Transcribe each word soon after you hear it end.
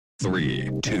Three,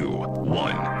 two,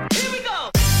 one. Here we go!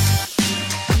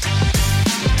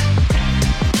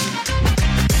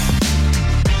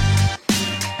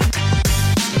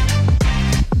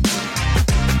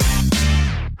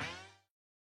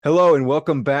 Hello and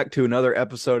welcome back to another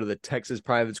episode of the Texas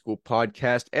Private School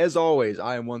Podcast. As always,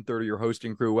 I am 1/3 of your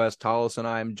hosting crew, Wes Tollis, and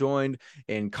I am joined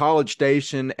in College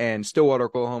Station and Stillwater,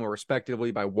 Oklahoma,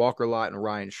 respectively, by Walker Lott and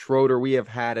Ryan Schroeder. We have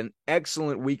had an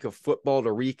excellent week of football to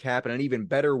recap and an even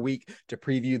better week to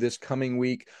preview this coming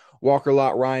week. Walker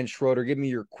Lott, Ryan Schroeder, give me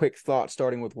your quick thoughts,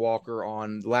 starting with Walker,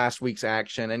 on last week's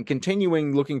action and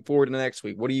continuing looking forward to next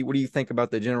week. What do you think about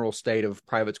the general state of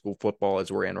private school football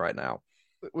as we're in right now?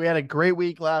 We had a great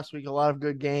week last week, a lot of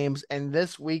good games, and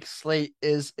this week's slate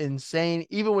is insane.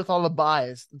 Even with all the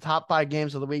buys, the top 5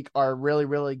 games of the week are really,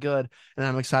 really good, and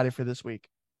I'm excited for this week.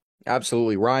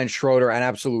 Absolutely. Ryan Schroeder, an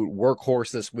absolute workhorse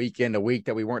this weekend, a week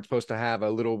that we weren't supposed to have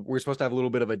we're supposed to have a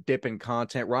little bit of a dip in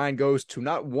content. Ryan goes to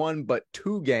not one, but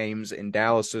 2 games in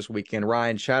Dallas this weekend.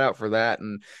 Ryan, shout out for that.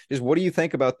 And just what do you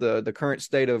think about the current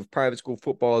state of private school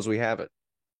football as we have it?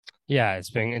 Yeah, it's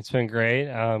been great.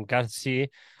 Got to see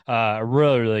a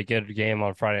really good game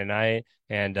on Friday night,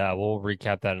 and we'll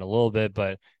recap that in a little bit.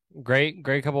 But great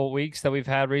couple of weeks that we've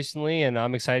had recently, and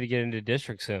I'm excited to get into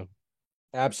district soon.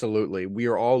 Absolutely. We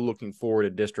are all looking forward to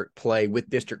district play. With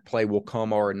district play will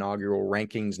come our inaugural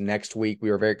rankings next week. We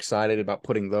are very excited about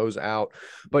putting those out.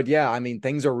 But yeah, I mean,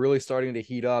 things are really starting to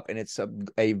heat up, and it's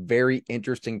a very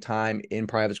interesting time in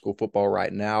private school football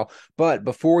right now. But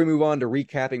before we move on to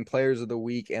recapping players of the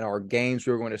week and our games,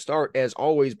 we're going to start, as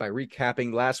always, by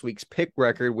recapping last week's pick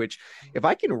record, which, if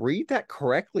I can read that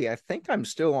correctly, I think I'm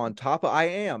still on top of. I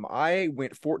am. I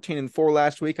went 14-4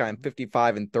 last week. I'm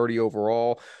 55-30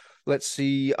 overall. Let's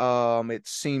see. It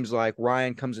seems like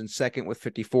Ryan comes in second with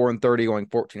 54-30, going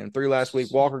 14-3 last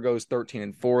week. Walker goes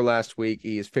 13-4 last week.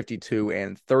 He is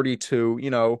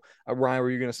 52-32. Ryan, were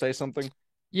you going to say something?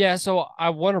 Yeah, so I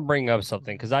want to bring up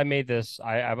something because I made this.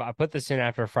 I put this in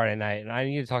after Friday night, and I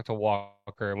need to talk to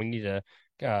Walker, and we need to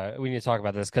talk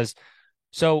about this because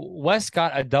so Wes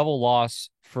got a double loss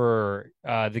for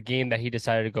the game that he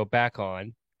decided to go back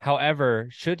on. However,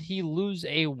 should he lose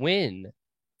a win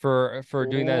for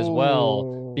doing that as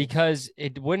well, because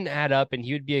it wouldn't add up and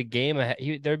he would be a game ahead.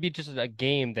 There'd be just a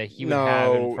game that he would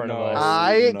have in front of us.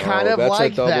 I kind of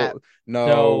like that.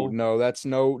 No, that's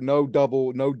no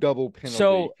double penalty.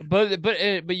 So,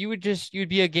 but you'd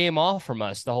be a game off from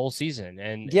us the whole season,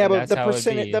 and yeah, and but that's the how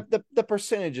percentage, it'd be. the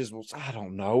percentages was, I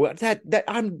don't know,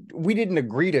 we didn't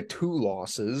agree to 2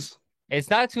 losses. It's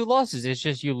not 2 losses. It's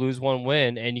just you lose 1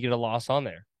 win and you get a loss on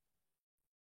there.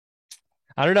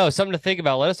 I don't know, something to think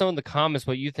about. Let us know in the comments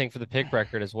what you think for the pick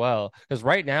record as well. Because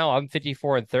right now I'm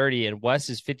 54-30 and Wes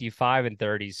is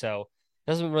 55-30. So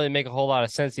it doesn't really make a whole lot of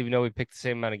sense, even though we picked the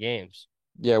same amount of games.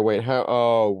 Yeah, wait, how?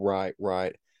 Oh, right.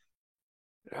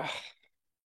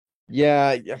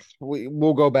 Yeah,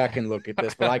 we'll go back and look at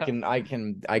this, but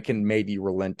I can maybe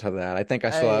relent to that. I think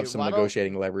I still have some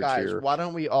negotiating leverage here. Why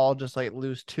don't we all just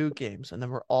lose 2 games and then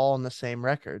we're all on the same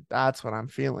record? That's what I'm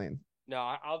feeling. No,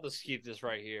 I'll just keep this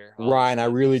right here. Ryan, I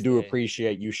really do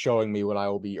appreciate you showing me what I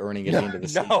will be earning at the end of the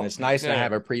season. It's nice to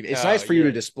have a It's nice for you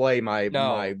to display my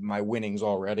winnings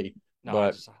already. No,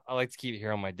 but I like to keep it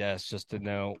here on my desk just to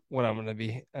know what I'm going to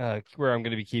be, where I'm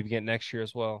going to be keeping it next year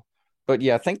as well. But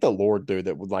yeah, thank the Lord, dude,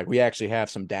 that we actually have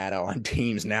some data on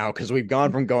teams now, because we've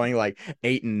gone from going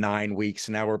 8 and 9 weeks,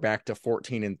 and now we're back to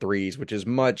 14-3s, which is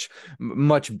much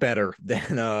better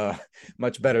than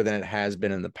it has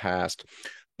been in the past.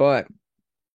 But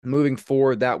moving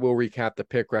forward, that will recap the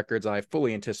pick records. I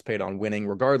fully anticipate on winning,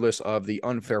 regardless of the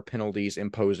unfair penalties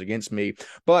imposed against me.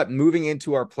 But moving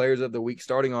into our players of the week,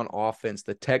 starting on offense,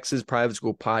 the Texas Private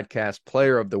School Podcast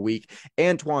Player of the Week,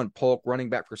 Antwan Polk, running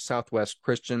back for Southwest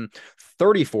Christian,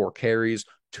 34 carries,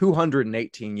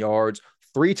 218 yards,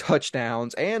 3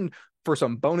 touchdowns, and for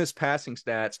some bonus passing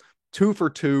stats, 2 for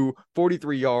 2,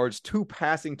 43 yards, 2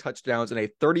 passing touchdowns, and a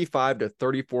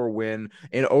 35-34 win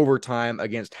in overtime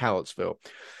against Hallettsville.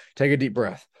 Take a deep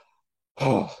breath.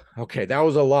 Oh, okay. That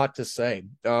was a lot to say.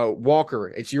 Walker,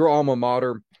 it's your alma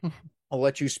mater. I'll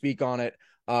let you speak on it.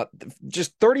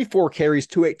 Just 34 carries,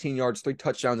 218 yards, 3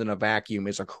 touchdowns in a vacuum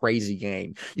is a crazy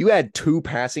game. You had 2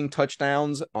 passing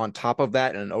touchdowns on top of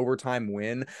that and an overtime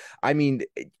win. I mean,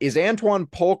 is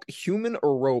Antwan Polk human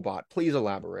or robot? Please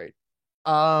elaborate.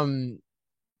 A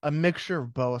mixture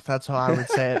of both. That's how I would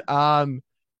say it.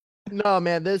 No,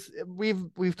 man,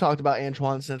 we've talked about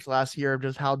Antwan since last year of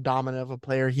just how dominant of a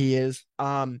player he is.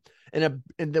 When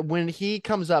he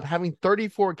comes up, having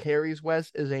 34 carries,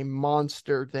 Wes, is a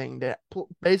monster thing to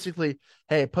basically,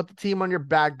 hey, put the team on your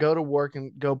back, go to work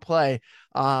and go play.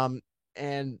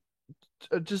 And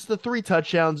just the 3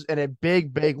 touchdowns and a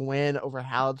big win over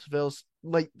Hallettsville,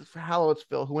 like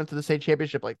Hallettsville, who went to the state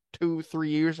championship like 2-3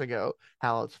 years ago.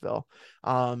 Hallettsville.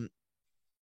 Um,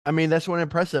 I mean, that's one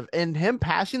impressive. And him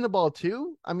passing the ball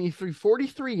too. I mean, for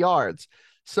 43 yards.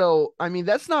 So, I mean,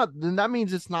 that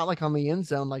means it's not like on the end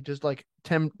zone, like just like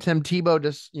Tim Tebow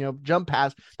just, jump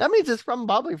pass. That means it's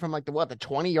probably from like the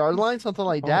 20-yard line, something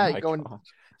like Oh that. my Going, gosh.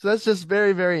 so that's just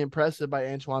very, very impressive by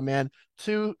Antoine, man.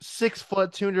 6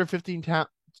 foot, 215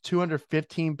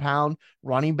 pound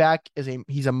running back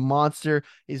he's a monster.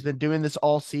 He's been doing this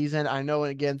all season. I know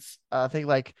against I think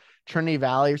like Trinity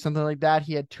Valley or something like that,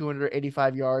 he had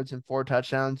 285 yards and 4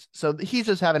 touchdowns. So he's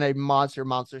just having a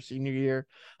monster senior year.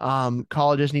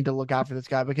 Colleges need to look out for this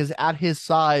guy because at his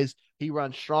size, he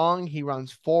runs strong, he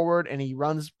runs forward, and he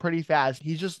runs pretty fast.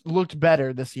 He's just looked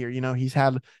better this year.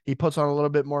 He puts on a little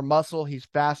bit more muscle. He's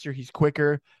faster, he's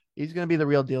quicker. He's going to be the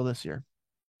real deal this year.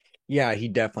 Yeah, he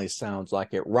definitely sounds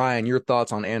like it. Ryan, your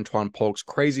thoughts on Antoine Polk's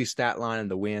crazy stat line in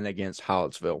the win against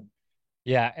Hallettsville?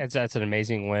 Yeah, that's an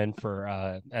amazing win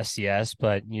for SCS,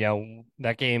 but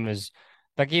that game is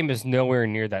nowhere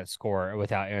near that score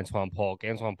without Antoine Polk.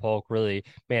 Antoine Polk really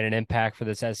made an impact for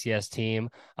this SCS team,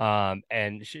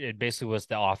 and it basically was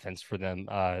the offense for them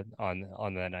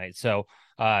on that night. So,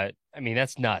 I mean,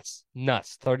 that's nuts.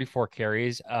 34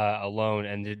 carries alone,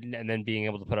 and then being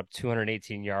able to put up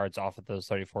 218 yards off of those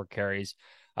 34 carries.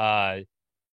 Oh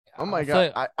my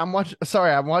God. I'm watching.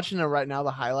 Sorry, I'm watching it right now. The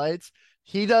highlights.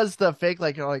 He does the fake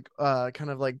kind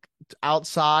of like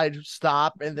outside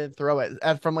stop and then throw it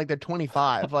from like the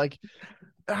 25. Like,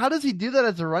 how does he do that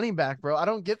as a running back, bro? I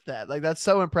don't get that. Like, that's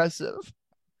so impressive.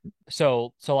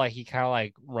 So like he kind of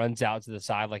like runs out to the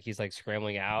side like he's like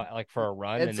scrambling out like for a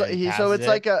run It's and like then he so passes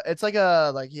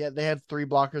it. they had 3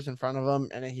 blockers in front of him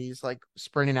and he's like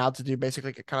sprinting out to do basically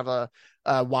like a kind of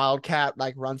a wildcat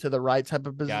like run to the right type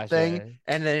of thing, Gotcha.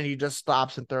 and then he just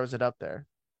stops and throws it up there.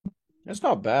 That's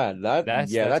not bad. That's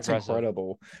That's impressive.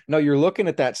 incredible. No, you're looking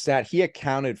at that stat. He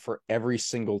accounted for every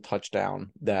single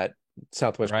touchdown that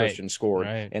Southwest Right. Christian scored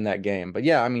Right. in that game. But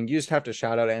yeah, I mean, you just have to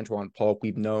shout out Antoine Polk.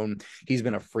 We've known he's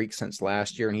been a freak since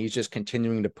last year, and he's just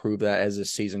continuing to prove that as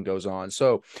this season goes on.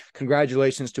 So,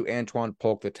 congratulations to Antoine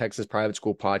Polk, the Texas Private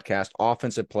School Podcast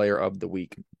Offensive Player of the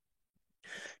Week.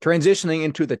 Transitioning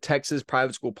into the Texas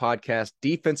Private School Podcast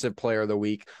Defensive Player of the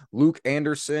Week, Luke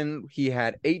Anderson. He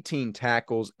had 18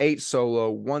 tackles, 8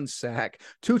 solo, 1 sack,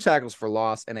 2 tackles for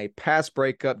loss, and a pass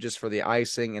breakup just for the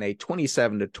icing in a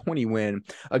 27-20 win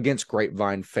against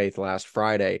Grapevine Faith last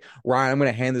Friday. Ryan, I'm going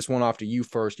to hand this one off to you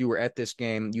first. You were at this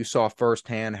game. You saw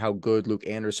firsthand how good Luke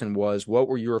Anderson was. What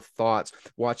were your thoughts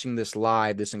watching this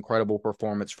live, this incredible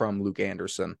performance from Luke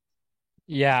Anderson?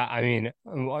 Yeah, I mean,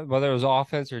 whether it was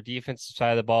offense or defensive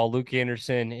side of the ball, Luke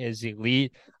Anderson is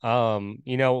elite. People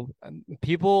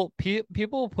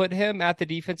put him at the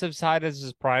defensive side as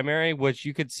his primary, which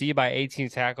you could see by 18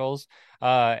 tackles,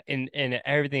 in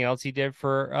everything else he did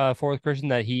for Fourth Christian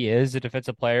that he is a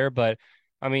defensive player. But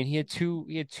I mean, he had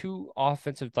two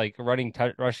offensive like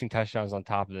rushing touchdowns on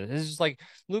top of this. This is like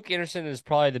Luke Anderson is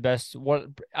probably the best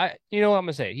one. You know what I'm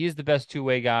gonna say? He's the best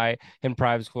two-way guy in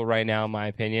private school right now, in my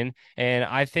opinion. And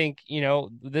I think,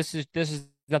 this is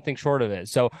nothing short of it.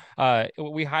 So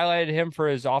we highlighted him for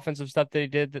his offensive stuff that he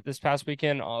did this past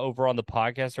weekend over on the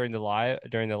podcast during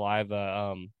the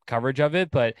live coverage of it.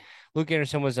 But Luke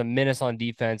Anderson was a menace on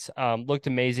defense, looked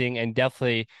amazing, and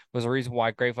definitely was the reason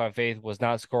why Grapevine Faith was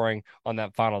not scoring on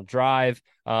that final drive.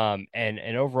 And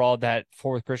overall, that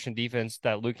Fourth Christian defense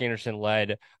that Luke Anderson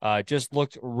led just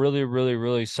looked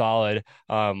really solid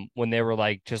when they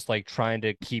were just trying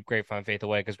to keep Grapevine Faith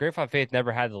away, because Grapevine Faith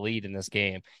never had the lead in this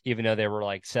game, even though they were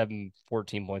like 14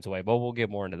 points away. But we'll get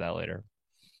more into that later.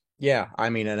 Yeah, I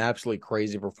mean, an absolutely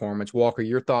crazy performance. Walker,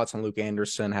 your thoughts on Luke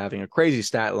Anderson having a crazy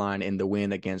stat line in the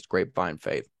win against Grapevine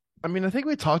Faith? I mean, I think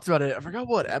we talked about it. I forgot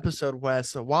what episode,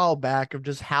 Wes, a while back, of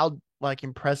just how like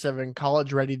impressive and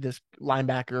college ready this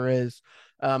linebacker is.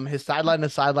 His sideline to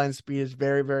sideline speed is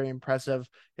very impressive.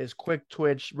 His quick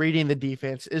twitch, reading the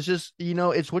defense is just,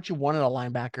 it's what you want in a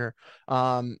linebacker.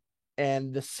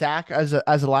 And the sack as a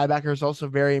linebacker is also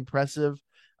very impressive.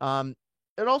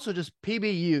 And also just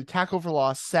PBU, tackle for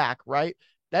loss, sack, right?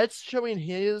 That's showing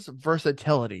his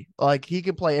versatility. Like, he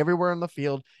can play everywhere on the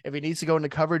field. If he needs to go into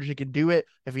coverage, he can do it.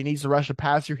 If he needs to rush a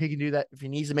passer, he can do that. If he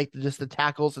needs to make just the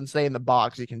tackles and stay in the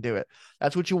box, he can do it.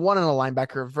 That's what you want in a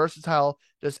linebacker, a versatile,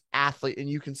 just athlete. And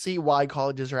you can see why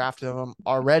colleges are after him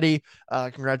already.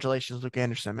 Congratulations, Luke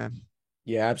Anderson, man.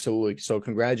 Yeah, absolutely. So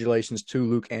congratulations to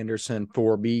Luke Anderson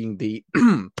for being the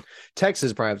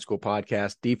Texas Private School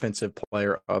Podcast Defensive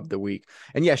Player of the Week.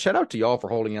 And yeah, shout out to y'all for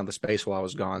holding down the space while I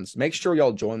was gone. Make sure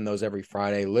y'all join those every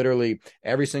Friday. Literally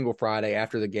every single Friday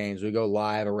after the games, we go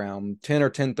live around 10 or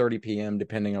 10:30 p.m.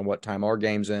 depending on what time our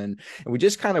game's in. And we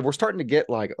just we're starting to get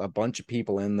like a bunch of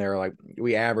people in there. Like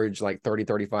we average like 30,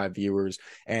 35 viewers,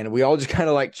 and we all just kind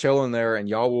of like chill in there, and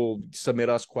y'all will submit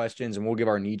us questions and we'll give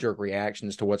our knee-jerk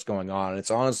reactions to what's going on. And it's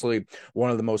honestly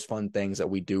one of the most fun things that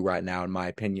we do right now, in my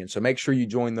opinion. So make sure you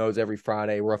join those every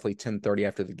Friday, roughly 10:30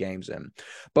 after the game's in.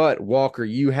 But Walker,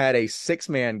 you had a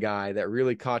six-man guy that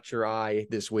really caught your eye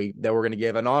this week that we're going to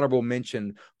give an honorable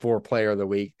mention for Player of the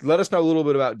Week. Let us know a little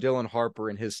bit about Dylan Harper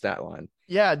and his stat line.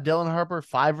 Yeah, Dylan Harper,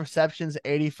 5 receptions,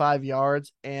 85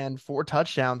 yards, and 4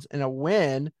 touchdowns in a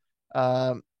win.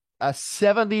 A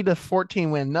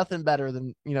 70-14 win. Nothing better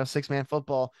than, 6-man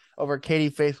football over Katy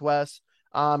Faith West.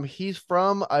 He's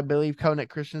from, I believe, Covenant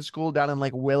Christian School down in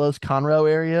like Willows,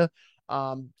 Conroe area.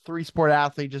 3-sport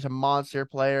athlete, just a monster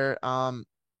player. I'm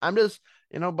just,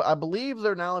 I believe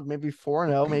they're now maybe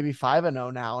 4-0, maybe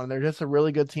 5-0 now, and they're just a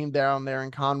really good team down there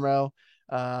in Conroe.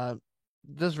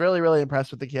 Just really, really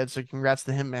impressed with the kid. So congrats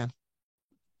to him, man.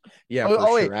 Yeah, Oh, for oh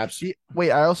sure. wait, Absolutely.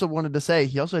 wait. I also wanted to say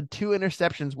he also had 2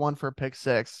 interceptions, one for a pick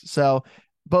six. So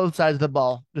both sides of the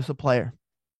ball, just a player.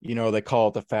 They call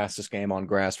it the fastest game on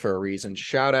grass for a reason.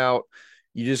 Shout out.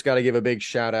 You just got to give a big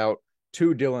shout out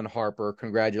to Dylan Harper.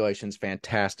 Congratulations.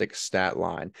 Fantastic stat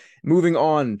line. Moving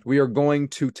on, we are going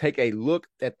to take a look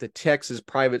at the Texas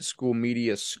Private School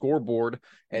Media scoreboard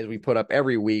as we put up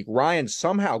every week. Ryan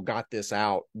somehow got this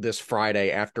out this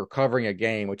Friday after covering a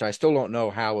game, which I still don't know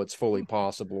how it's fully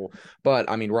possible. But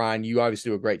I mean, Ryan, you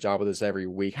obviously do a great job with this every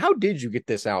week. How did you get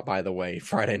this out, by the way,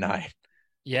 Friday night?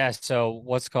 Yeah, so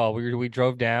what's called we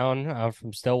drove down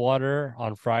from Stillwater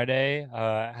on Friday.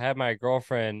 I had my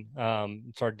girlfriend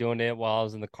start doing it while I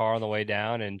was in the car on the way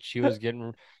down, and she was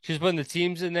putting the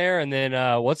teams in there, and then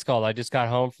what's called I just got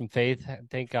home from Faith.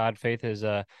 Thank God Faith is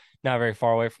not very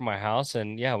far away from my house,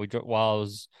 and yeah, we drove while I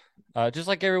was just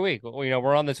like every week.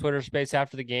 We're on the Twitter space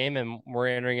after the game, and we're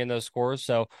entering in those scores.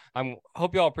 So I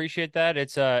hope you all appreciate that.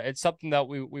 It's something that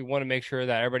we want to make sure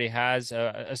that everybody has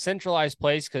a centralized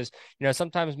place, because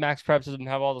sometimes Max Preps doesn't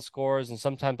have all the scores, and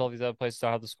sometimes all these other places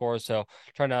don't have the scores. So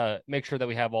trying to make sure that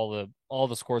we have all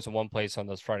the scores in one place on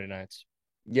those Friday nights.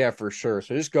 Yeah, for sure.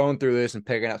 So just going through this and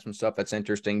picking out some stuff that's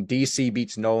interesting. DC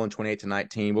beats Nolan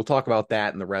 28-19. We'll talk about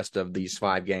that in the rest of these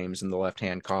 5 games in the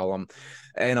left-hand column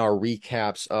and our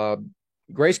recaps.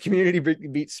 Grace Community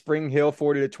beats Spring Hill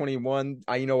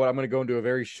 40-21. You know what? I'm going to go into a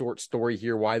very short story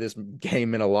here why this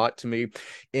game meant a lot to me.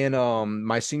 In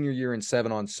my senior year in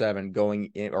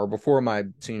 7-on-7, before my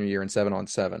senior year in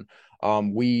 7-on-7,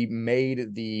 we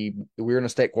were in a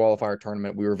state qualifier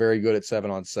tournament. We were very good at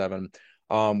 7-on-7.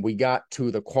 We got to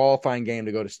the qualifying game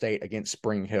to go to state against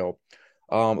Spring Hill.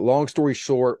 Long story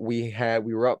short, we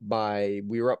were up by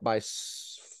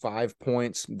 5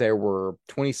 points. There were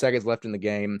 20 seconds left in the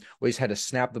game. We just had to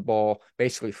snap the ball,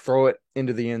 basically throw it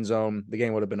into the end zone. The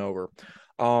game would have been over.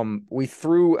 We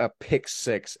threw a pick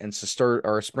six, and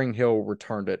Spring Hill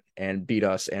returned it and beat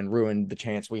us and ruined the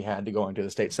chance we had to go into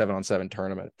the state 7-on-7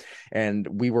 tournament. And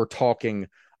we were talking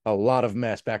a lot of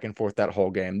mess back and forth that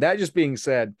whole game. That just being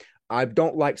said, I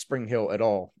don't like Spring Hill at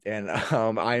all. And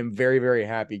I am very, very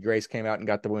happy Grace came out and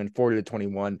got the win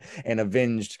 40-21 and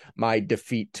avenged my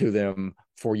defeat to them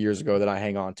 4 years ago that I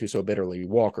hang on to so bitterly.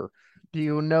 Walker. Do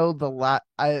you know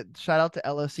I shout out to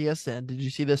LSCSN. Did you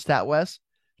see this stat, Wes?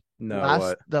 No,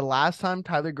 what? The last time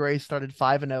Tyler Grace started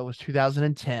 5-0 was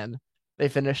 2010. They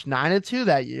finished 9-2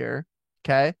 that year,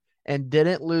 okay, and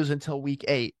didn't lose until week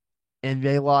 8. And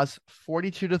they lost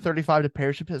 42-35 to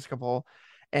Parish Episcopal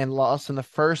and lost in the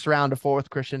first round to Fort Worth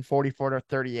Christian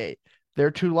 44-38.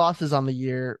 Their 2 losses on the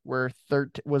year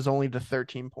was only to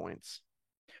 13 points.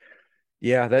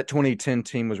 Yeah, that 2010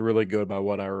 team was really good by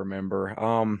what I remember.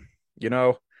 I'm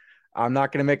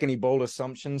not going to make any bold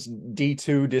assumptions.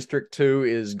 D2 District 2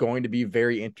 is going to be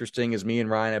very interesting, as me and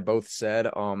Ryan have both said.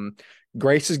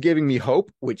 Grace is giving me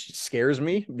hope, which scares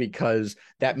me because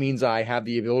that means I have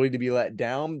the ability to be let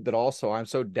down. But also, I'm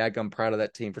so daggum proud of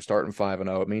that team for starting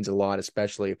 5-0. It means a lot,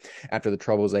 especially after the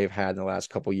troubles they've had in the last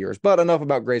couple of years. But enough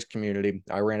about Grace Community.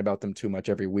 I rant about them too much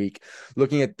every week.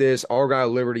 Looking at this, Argyle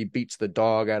Liberty beats the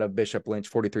dog out of Bishop Lynch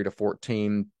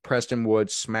 43-14. Preston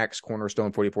Woods smacks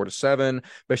Cornerstone 44-7.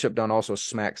 Bishop Dunn also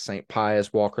smacks St.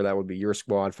 Pius. Walker, that would be your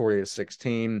squad,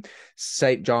 40-16.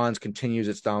 St. John's continues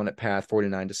its dominant path,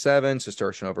 49-7.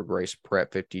 Cistercian over Grace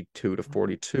Prep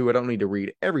 52-42. I don't need to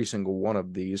read every single one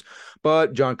of these,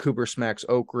 but John Cooper smacks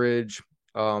Oak Ridge.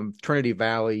 Trinity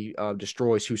Valley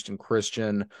destroys Houston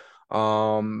Christian.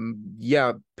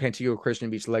 Yeah, Pantego Christian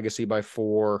beats Legacy by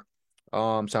 4.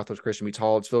 Southwest Christian beats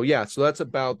Hollidsville. Yeah, so that's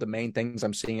about the main things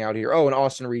I'm seeing out here. Oh, and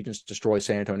Austin Regents destroys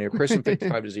San Antonio Christian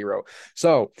 55-0.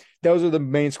 So those are the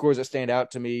main scores that stand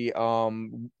out to me.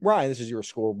 Ryan, this is your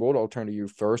scoreboard. I'll turn to you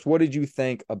first. What did you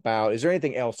think about? Is there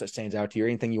anything else that stands out to you? Or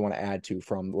anything you want to add to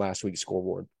from last week's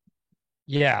scoreboard?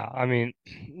 Yeah, I mean,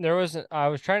 I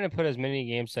was trying to put as many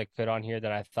games as I could on here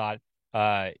that I thought,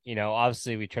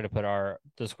 obviously we try to put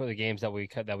the games that we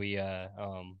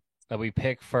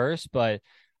pick first, but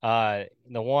the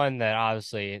one that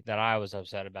obviously that I was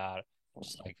upset about,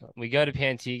 just like we go to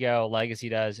Pantego, Legacy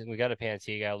does, and we go to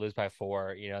Pantego, lose by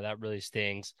 4, that really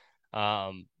stings.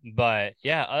 But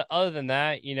yeah, other than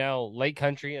that, Lake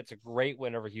Country, it's a great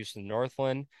win over Houston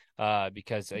Northland,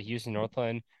 because Houston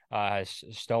Northland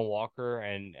Stone Walker,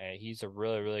 and he's a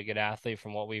really, really good athlete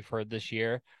from what we've heard this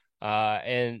year.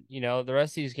 And the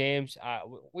rest of these games,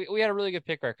 we had a really good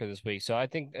pick record this week, so I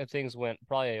think things went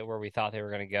probably where we thought they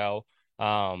were going to go.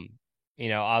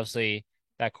 Obviously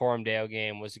that Coram Dale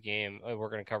game was a game we're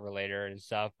going to cover later and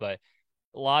stuff, but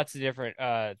lots of different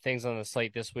things on the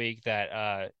slate this week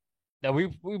that we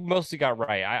mostly got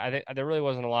right. I think there really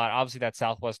wasn't a lot. Obviously that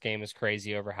Southwest game is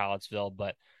crazy over Hallettsville,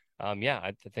 but yeah,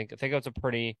 I think it's a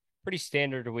pretty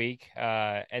standard week.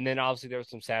 And then obviously there were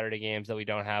some Saturday games that we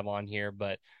don't have on here,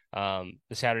 but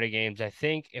the Saturday games, I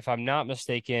think, if I'm not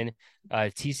mistaken,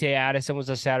 TCA Addison was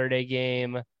a Saturday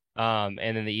game. And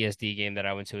then the ESD game that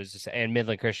I went to and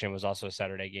Midland Christian was also a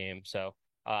Saturday game. So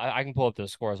I can pull up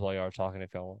those scores while you are talking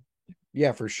if you want.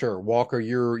 Yeah, for sure. Walker,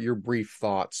 your brief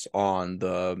thoughts on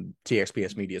the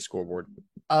TXPS Media scoreboard.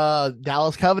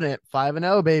 Dallas Covenant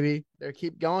 5-0, baby. They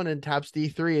keep going in TAPS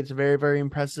D3. It's a very, very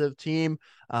impressive team.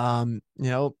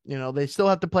 They still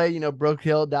have to play, Brook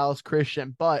Hill, Dallas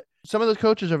Christian, but some of those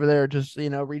coaches over there just,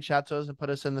 reached out to us and put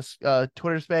us in this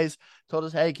Twitter space, told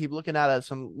us, hey, keep looking at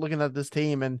us. I'm looking at this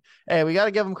team, and hey, we got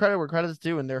to give them credit where credit's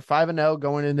due. And they're 5-0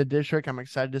 going into district. I'm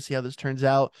excited to see how this turns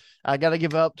out. I got to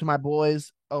give up to my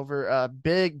boys over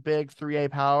big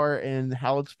 3A power in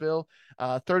Hallettsville.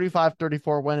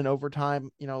 35-34 win in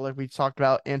overtime. Like we talked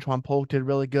about, Antoine Polk did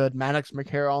really good. Maddox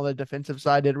McCarroll on the defensive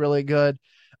side did really good.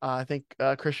 I think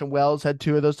Christian Wells had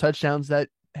 2 of those touchdowns that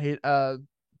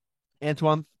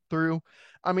Antoine threw.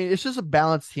 I mean, it's just a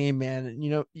balanced team, man.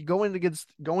 You go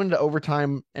into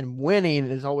overtime and winning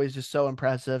is always just so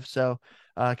impressive. So,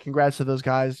 congrats to those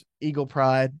guys, Eagle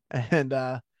Pride,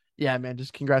 and yeah, man,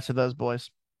 just congrats to those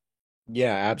boys.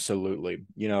 Yeah, absolutely.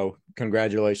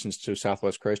 Congratulations to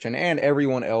Southwest Christian and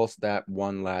everyone else that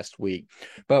won last week.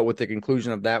 But with the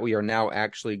conclusion of that, we are now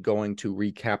actually going to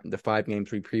recap the 5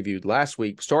 games we previewed last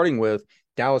week, starting with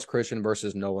Dallas Christian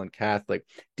versus Nolan Catholic.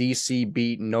 DC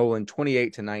beat Nolan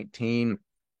 28-19.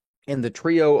 And the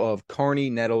trio of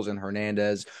Carney, Nettles, and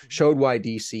Hernandez showed why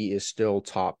DC is still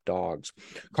top dogs.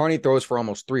 Carney throws for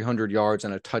almost 300 yards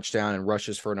and a touchdown and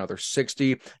rushes for another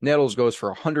 60. Nettles goes for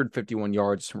 151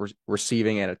 yards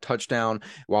receiving and a touchdown,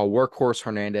 while workhorse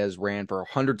Hernandez ran for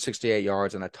 168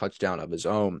 yards and a touchdown of his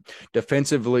own.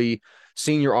 Defensively,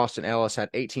 senior Austin Ellis had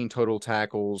 18 total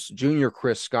tackles. Junior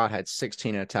Chris Scott had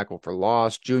 16 and a tackle for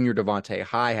loss. Junior Devontae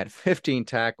High had 15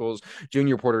 tackles.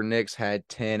 Junior Porter Nix had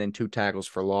 10 and 2 tackles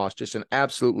for loss. Just an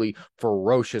absolutely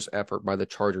ferocious effort by the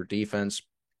Charger defense.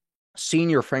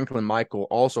 Senior Franklin Michael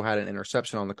also had an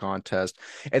interception on the contest.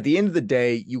 At the end of the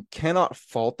day, you cannot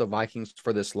fault the Vikings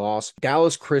for this loss.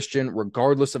 Dallas Christian,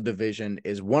 regardless of division,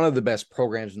 is one of the best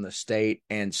programs in the state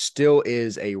and still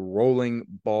is a rolling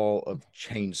ball of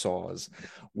chainsaws.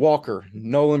 Walker,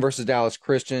 Nolan versus Dallas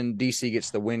Christian. DC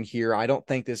gets the win here. I don't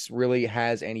think this really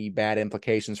has any bad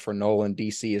implications for Nolan.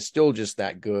 DC is still just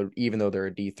that good, even though they're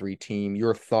a D3 team.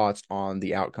 Your thoughts on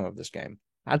the outcome of this game?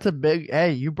 That's a big,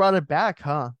 hey, you brought it back,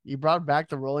 huh? You brought back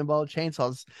the rolling ball of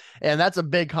chainsaws. And that's a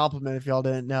big compliment if y'all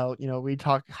didn't know. We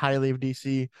talk highly of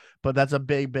DC, but that's a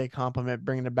big compliment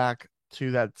bringing it back to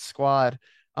that squad.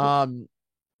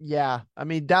 Yeah, I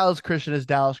mean, Dallas Christian is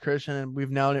Dallas Christian, and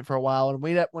we've known it for a while. And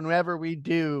whenever we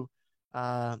do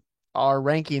our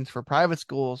rankings for private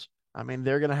schools, I mean,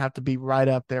 they're gonna have to be right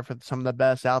up there for some of the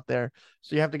best out there.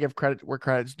 So you have to give credit where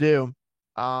credit's due.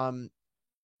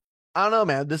 I don't know,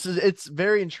 man. It's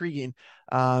very intriguing.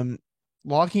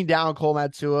 Walking down Cole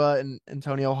Matsua and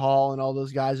Antonio Hall and all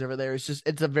those guys over there, it's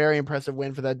a very impressive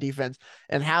win for that defense.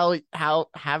 And how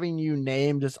having you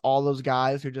name just all those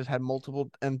guys who just had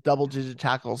multiple and double digit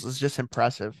tackles is just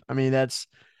impressive. I mean, that's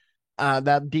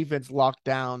that defense locked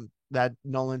down that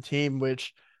Nolan team,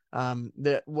 which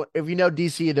if you know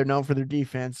DC, they're known for their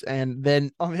defense. And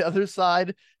then on the other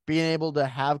side, being able to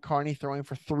have Carney throwing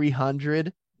for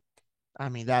 300. I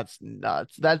mean, that's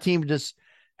nuts. That team just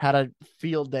had a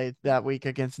field day that week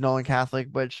against Nolan Catholic,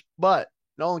 but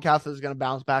Nolan Catholic is going to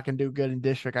bounce back and do good in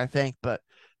district, I think. But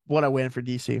what a win for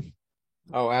DC.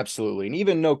 Oh, absolutely. And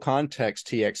even no context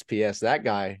TXPS, that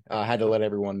guy had to let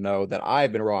everyone know that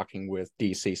I've been rocking with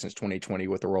DC since 2020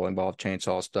 with the rolling ball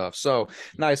chainsaw stuff. So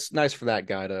nice for that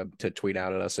guy to tweet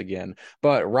out at us again.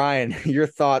 But Ryan, your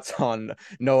thoughts on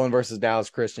Nolan versus Dallas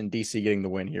Christian, DC getting the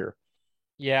win here?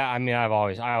 Yeah, I mean, I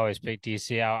always pick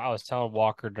DC. I was telling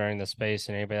Walker during the space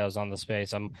and anybody that was on the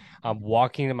space, I'm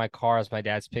walking to my car as my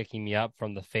dad's picking me up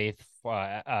from the Faith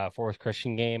Fourth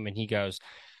Christian game, and he goes,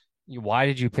 why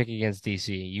did you pick against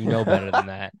DC? You know better than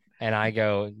that. And I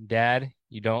go, Dad,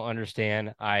 you don't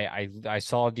understand. I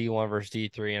saw D1 versus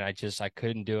D3 and I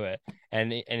couldn't do it.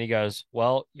 And he goes,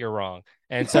 well, you're wrong.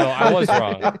 And so I was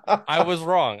wrong. I was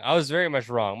wrong. I was very much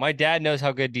wrong. My dad knows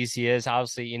how good DC is.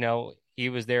 Obviously, he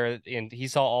was there and he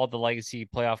saw all the legacy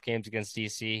playoff games against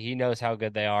DC. He knows how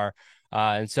good they are.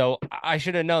 And so I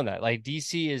should have known that. Like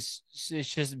DC it's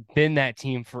just been that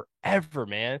team forever,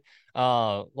 man.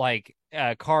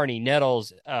 Carney,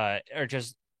 Nettles, are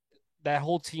just that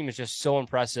whole team is just so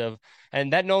impressive.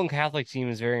 And that Nolan Catholic team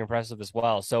is very impressive as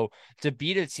well. So to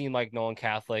beat a team like Nolan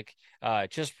Catholic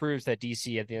just proves that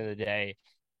DC at the end of the day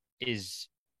is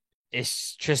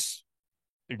just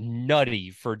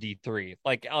nutty for D3.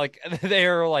 Like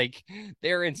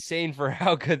they're insane for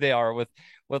how good they are with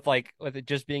it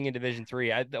just being in Division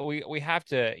 3. We have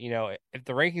to, if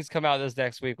the rankings come out this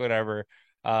next week, whatever,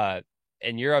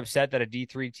 and you're upset that a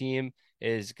D3 team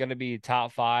is going to be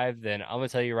top 5, then I'm going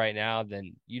to tell you right now,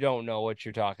 then you don't know what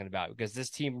you're talking about, because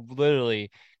this team literally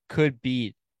could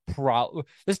beat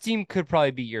this team could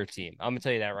probably beat your team. I'm going to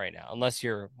tell you that right now, unless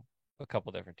you're a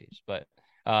couple different teams. But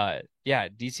yeah,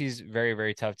 DC's very,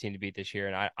 very tough team to beat this year,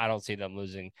 and I don't see them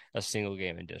losing a single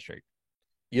game in district.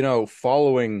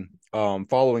 Following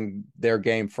their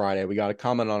game Friday, we got a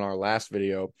comment on our last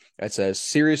video that says,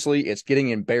 seriously, it's getting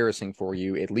embarrassing for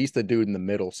you. At least the dude in the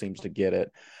middle seems to get it.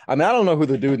 I mean, I don't know who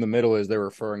the dude in the middle is they're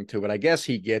referring to, but I guess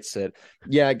he gets it.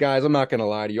 Yeah, guys, I'm not going to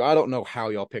lie to you. I don't know how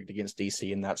y'all picked against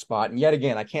DC in that spot. And yet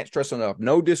again, I can't stress enough,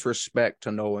 no disrespect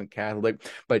to Nolan Catholic,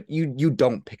 but you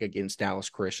don't pick against Dallas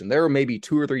Christian. There are maybe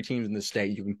 2 or 3 teams in the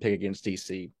state you can pick against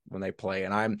DC when they play.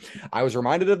 And I was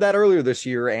reminded of that earlier this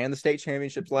year and the state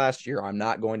championships last year. I'm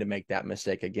not going to make that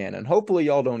mistake again, and hopefully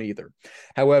y'all don't either.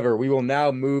 However, we will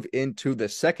now move into the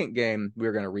second game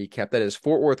we're going to recap. That is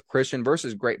Fort Worth Christian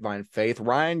versus Grapevine Faith.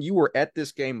 Ryan, you were at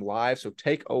this game live, so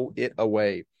take it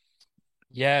away.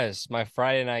 Yes, my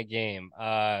Friday night game.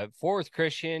 Fort Worth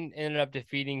Christian ended up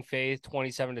defeating Faith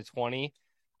 27-20.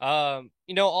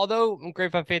 Although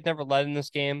Grapevine Faith never led in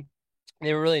this game,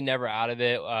 they were really never out of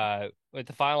it. With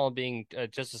the final being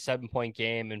just a 7-point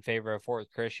game in favor of Fort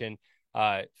Worth Christian,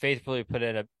 Faith really put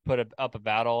up a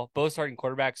battle. Both starting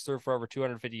quarterbacks threw for over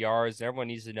 250 yards. Everyone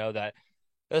needs to know that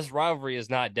this rivalry is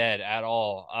not dead at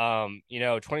all.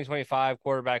 2025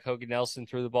 quarterback Hogan Nelson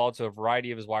threw the ball to a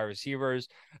variety of his wide receivers,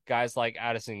 guys like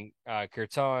Addison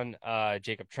Kirton,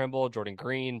 Jacob Trimble, Jordan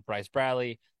Green, Bryce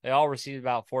Bradley. They all received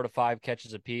about 4 to 5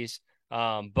 catches apiece.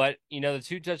 But the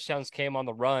 2 touchdowns came on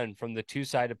the run from the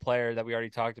two-sided player that we already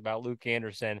talked about, Luke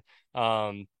Anderson.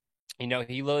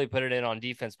 He literally put it in on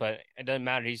defense, but it doesn't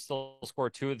matter. He still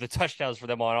scored 2 of the touchdowns for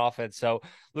them on offense. So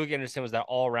Luke Anderson was that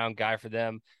all-around guy for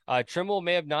them. Trimble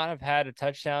may have not have had a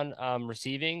touchdown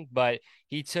receiving, but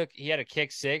he had a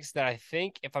kick 6 that I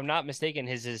think, if I'm not mistaken,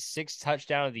 is his 6th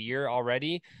touchdown of the year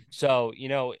already. So,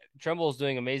 Trimble is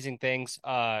doing amazing things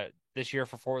this year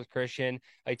for Fort Worth Christian.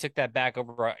 He took that back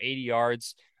over 80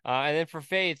 yards. And then for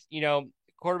Faith,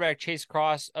 quarterback Chase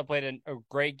Cross played a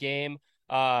great game.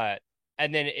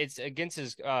 And then it's against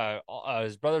his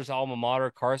brother's alma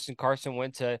mater, Carson. Carson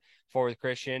went to Fort Worth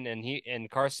Christian, and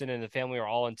Carson and the family are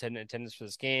all in attendance for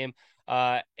this game.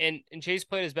 And Chase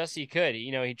played as best he could.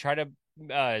 He tried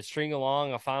to string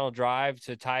along a final drive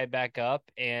to tie it back up,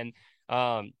 and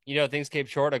things came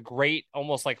short. A great,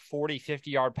 almost like 40,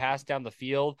 50-yard pass down the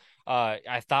field.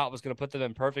 I thought was going to put them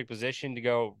in perfect position to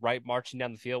go right marching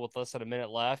down the field with less than a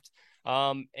minute left.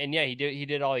 And yeah, he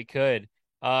did all he could.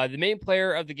 The main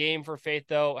player of the game for Faith,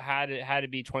 though, had to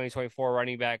be 2024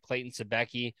 running back Clayton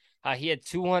Sebecki. He had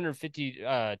 250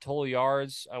 total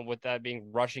yards, with that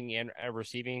being rushing and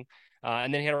receiving.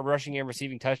 And then he had a rushing and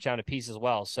receiving touchdown apiece as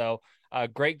well. So a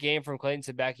great game from Clayton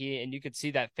Sebecki, and you could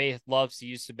see that Faith loves to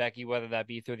use Sebecki, whether that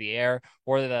be through the air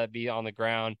or whether that be on the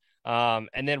ground.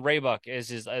 And then Raybuck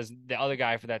is as the other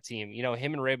guy for that team.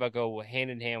 Him and Raybuck go hand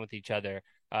in hand with each other.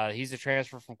 He's a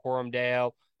transfer from Coram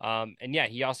Deo. And yeah,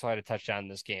 he also had a touchdown in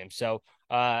this game. So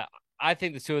I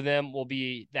think the 2 of them will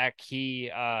be that key,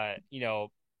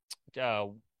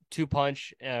 two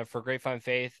punch for Grapevine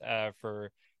Faith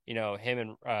for him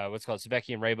and what's called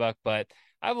Sebeki and Raybuck. But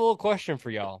I have a little question for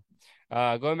y'all.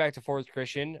 Going back to Fort Worth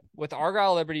Christian, with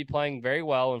Argyle Liberty playing very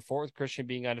well and Fort Worth Christian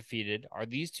being undefeated, are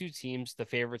these two teams the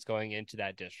favorites going into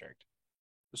that district?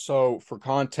 So, for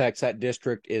context, that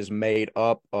district is made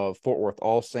up of Fort Worth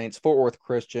All Saints, Fort Worth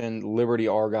Christian, Liberty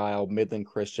Argyle, Midland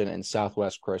Christian, and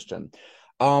Southwest Christian.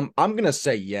 I'm gonna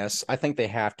say yes. I think they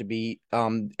have to be.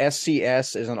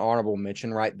 SCS is an honorable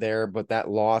mention right there, but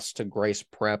that loss to Grace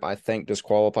Prep, I think,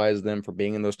 disqualifies them for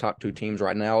being in those top two teams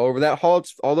right now. Although that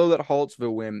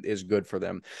Hallettsville win is good for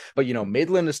them, but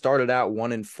Midland has started out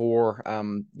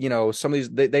 1-4. Some of these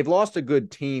they've lost to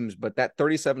good teams, but that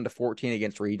 37-14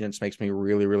 against Regents makes me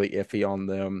really, really iffy on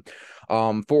them.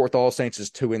 Fort Worth All Saints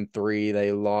is 2-3.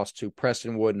 They lost to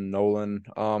Prestonwood and Nolan.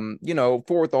 Fort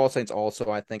Worth All Saints also,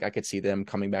 I think I could see them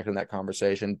coming back in that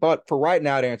conversation. But for right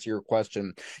now, to answer your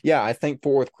question, yeah, I think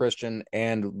Fort Worth Christian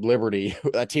and Liberty,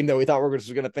 a team that we thought was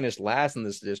going to finish last in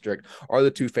this district, are the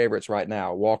two favorites right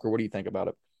now. Walker, what do you think about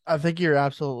it? I think you're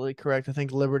absolutely correct. I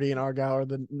think Liberty and Argyle are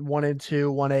the 1 and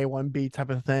 2, 1A, 1B type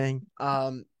of thing.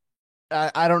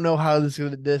 I don't know how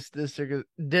this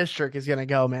district is gonna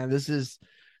go, man. This is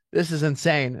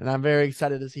insane, and I'm very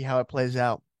excited to see how it plays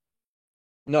out.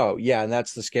 No, yeah, and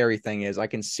that's the scary thing is I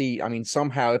can see, I mean,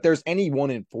 somehow if there's any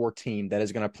 1-4 team that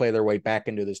is going to play their way back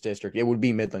into this district, it would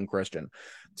be Midland Christian.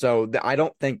 So I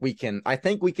don't think I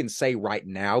think we can say right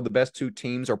now the best two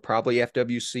teams are probably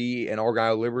FWC and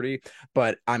Argyle Liberty.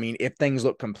 But I mean, if things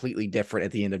look completely different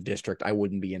at the end of district, I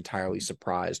wouldn't be entirely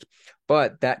surprised.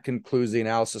 But that concludes the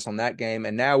analysis on that game.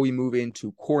 And now we move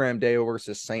into Coram Deo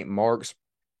versus St. Mark's.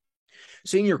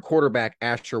 Senior quarterback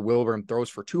Asher Wilburn throws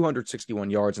for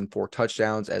 261 yards and 4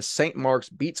 touchdowns as St. Mark's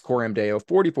beats Coram Deo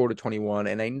 44-21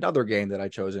 in another game that I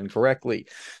chose incorrectly.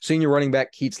 Senior running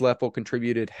back Keats Leffel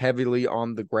contributed heavily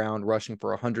on the ground, rushing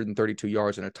for 132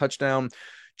 yards and a touchdown.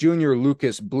 Junior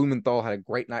Lucas Blumenthal had a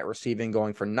great night receiving,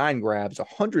 going for 9 grabs,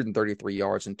 133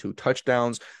 yards, and 2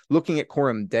 touchdowns. Looking at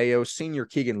Coram Deo, senior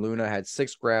Keegan Luna had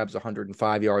 6 grabs,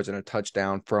 105 yards, and a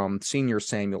touchdown from senior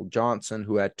Samuel Johnson,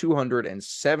 who had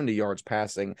 270 yards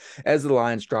passing as the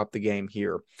Lions dropped the game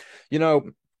here. I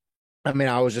mean,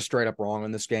 I was just straight up wrong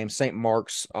in this game. St.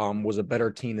 Mark's was a better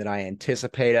team than I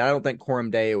anticipated. I don't think Coram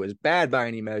Deo is bad by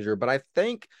any measure, but I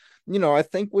think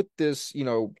with this,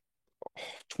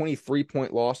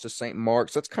 23-point loss to St.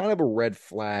 Mark's, that's kind of a red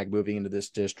flag moving into this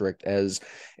district as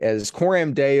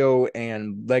Coram Deo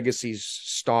and Legacy's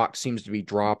stock seems to be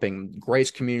dropping. Grace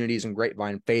Communities and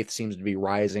Grapevine Faith seems to be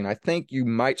rising. I think you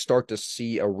might start to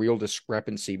see a real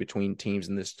discrepancy between teams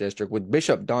in this district, with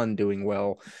Bishop Dunn doing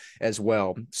well as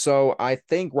well. So I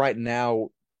think right now,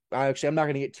 actually, I'm not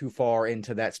going to get too far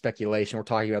into that speculation. We're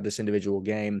talking about this individual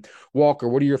game. Walker,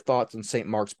 what are your thoughts on St.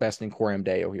 Mark's besting Coram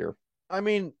Deo here? I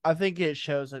mean, I think it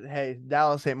shows that, hey,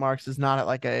 Dallas St. Mark's is not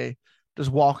like a just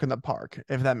walk in the park,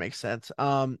 if that makes sense.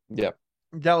 Yeah.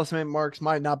 Dallas St. Mark's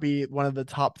might not be one of the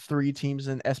top 3 teams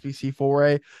in SBC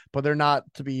 4A, but they're not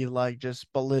to be like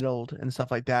just belittled and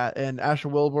stuff like that. And Asher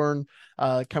Wilburn,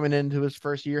 coming into his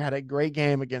first year, had a great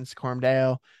game against Coram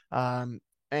Deo.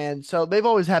 And so they've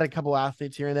always had a couple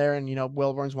athletes here and there, and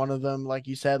Wilburn's one of them. Like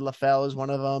you said, LaFell is one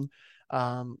of them.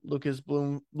 Lucas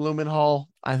Blumenhall,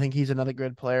 I think he's another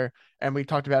good player. And we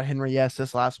talked about Henry Yes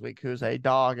this last week, who's a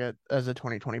dog as a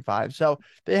 2025. So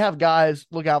they have guys,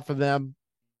 look out for them.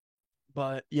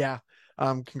 But yeah,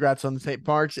 congrats on the St.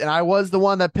 Mark's. And I was the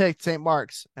one that picked St.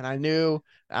 Mark's, and I knew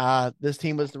this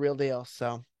team was the real deal.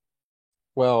 So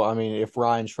Well, I mean, if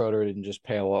Ryan Schroeder didn't just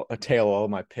tail all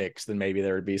my picks, then maybe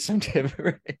there would be some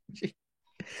difference.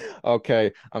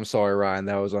 Okay, I'm sorry, Ryan.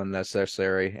 That was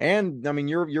unnecessary. And I mean,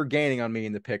 you're gaining on me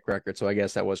in the pick record, so I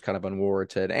guess that was kind of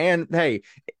unwarranted. And hey,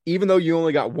 even though you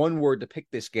only got one word to pick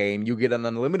this game, you get an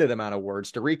unlimited amount of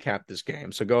words to recap this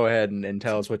game. So go ahead and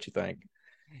tell us what you think.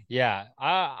 Yeah,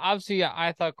 obviously,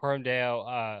 I thought Coram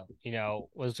Deo,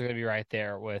 was going to be right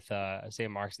there with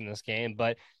St. Mark's in this game,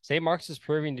 but St. Mark's is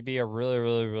proving to be a really,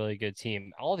 really, really good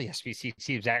team. All the SBC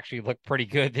teams actually look pretty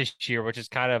good this year, which is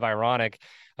kind of ironic.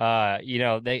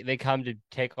 They come to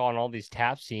take on all these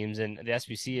TAPS teams, and the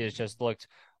SBC has just looked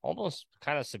almost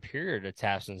kind of superior to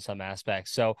TAPS in some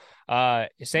aspects. So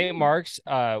St. Mark's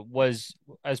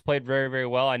has played very, very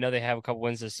well. I know they have a couple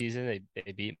wins this season.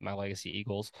 They beat my Legacy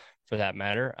Eagles for that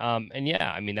matter. And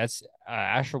yeah, I mean, that's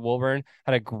Asher Wilburn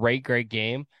had a great, great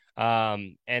game.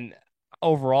 And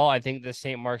overall, I think the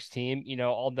St. Mark's team,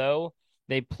 although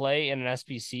they play in an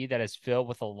SBC that is filled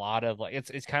with a lot of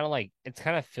it's kind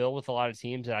of filled with a lot of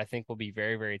teams that I think will be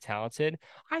very, very talented.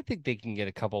 I think they can get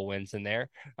a couple wins in there,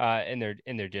 in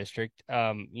their district.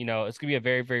 It's gonna be a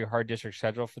very, very hard district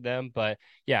schedule for them. But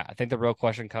yeah, I think the real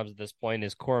question comes at this point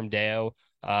is Coram Deo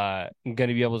going to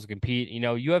be able to compete.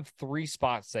 You have three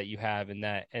spots that you have in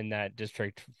that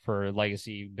district for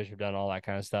Legacy, Bishop Dunn, all that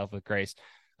kind of stuff with Grace.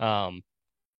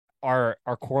 Are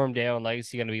Coram Deo and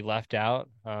Legacy going to be left out?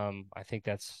 I think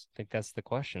that's the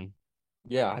question.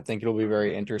 Yeah, I think it'll be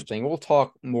very interesting. We'll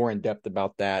talk more in depth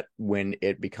about that when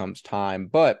it becomes time.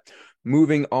 But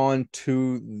moving on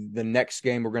to the next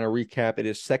game, we're going to recap. It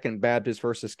is Second Baptist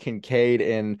versus Kincaid,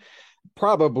 and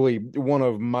probably one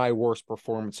of my worst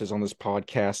performances on this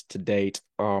podcast to date.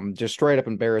 Just straight up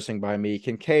embarrassing by me.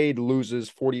 Kincaid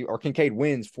wins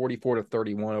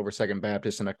 44-31 over Second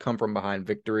Baptist in a come from behind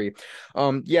victory.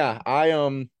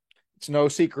 It's no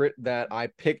secret that I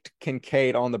picked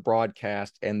Kincaid on the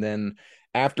broadcast, and then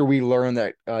after we learned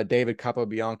that David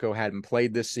Capobianco hadn't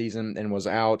played this season and was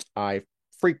out, I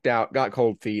freaked out, got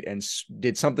cold feet, and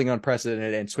did something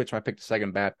unprecedented and switched my pick to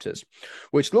Second Baptist,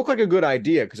 which looked like a good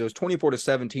idea because it was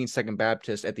 24-17 Second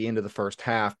Baptist at the end of the first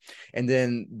half, and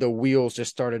then the wheels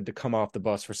just started to come off the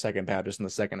bus for Second Baptist in the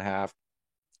second half.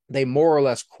 They more or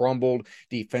less crumbled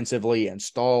defensively and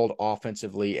stalled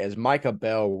offensively as Micah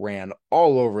Bell ran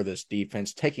all over this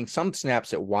defense, taking some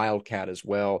snaps at Wildcat as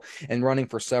well and running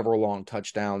for several long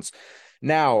touchdowns.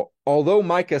 Now, although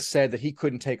Micah said that he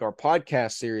couldn't take our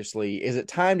podcast seriously, is it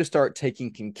time to start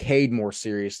taking Kincaid more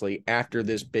seriously after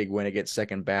this big win against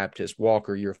Second Baptist?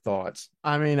 Walker, your thoughts?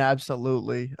 I mean,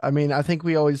 absolutely. I mean, I think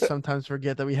we always sometimes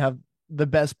forget that we have the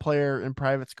best player in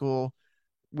private school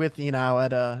with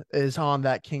at is on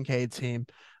that Kincaid team.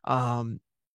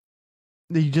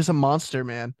 He's just a monster,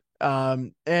 man.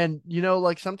 And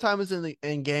like sometimes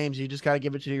in games, you just got to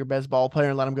give it to your best ball player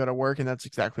and let him go to work, and that's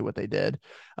exactly what they did.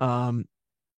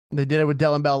 They did it with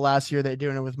Dylan Bell last year. They're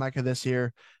doing it with Micah this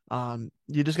year.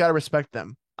 You just got to respect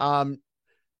them.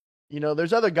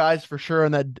 There's other guys for sure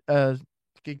in that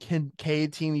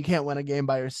Kincaid team. You can't win a game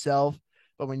by yourself,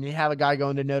 but when you have a guy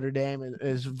going to Notre Dame, it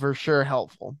is for sure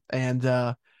helpful.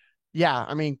 And yeah,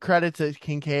 I mean, credit to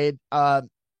Kincaid. I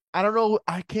don't know.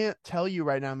 I can't tell you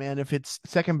right now, man, if it's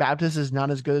Second Baptist is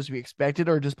not as good as we expected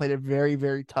or just played a very,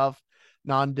 very tough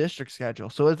non-district schedule.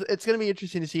 So it's going to be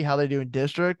interesting to see how they do in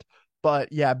district.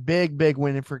 But yeah, big, big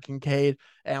win for Kincaid.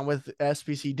 And with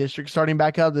SBC district starting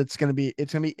back up, it's gonna be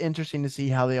interesting to see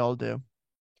how they all do.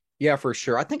 Yeah, for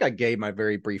sure. I think I gave my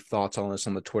very brief thoughts on this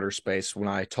on the Twitter space when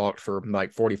I talked for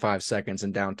like 45 seconds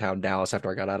in downtown Dallas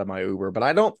after I got out of my Uber. But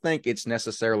I don't think it's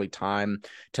necessarily time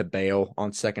to bail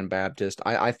on Second Baptist.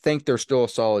 I think they're still a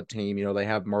solid team. They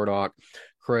have Murdoch,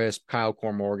 Chris, Kyle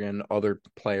Cormorgan, other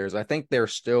players. I think they're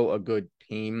still a good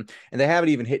team, and they haven't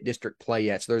even hit district play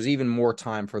yet. So there's even more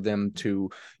time for them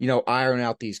to, iron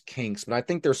out these kinks. But I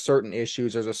think there's certain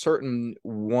issues. There's a certain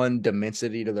one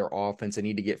dimensity to their offense that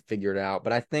need to get figured out.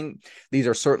 But I think these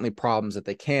are certainly problems that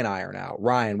they can iron out.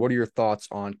 Ryan, what are your thoughts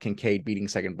on Kincaid beating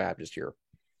Second Baptist here?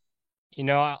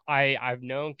 I've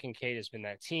known Kincaid has been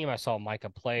that team. I saw Micah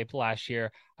play last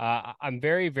year. I'm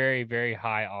very, very, very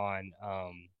high on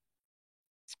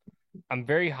I'm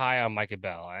very high on Micah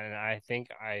Bell, and I think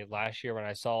last year when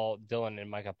I saw Dylan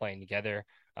and Micah playing together,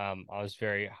 I was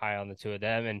very high on the two of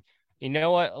them. And you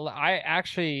know what? I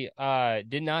actually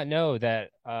did not know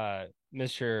that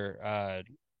Mr.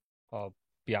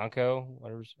 Bianco,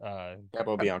 whatever,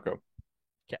 Capo Bianco.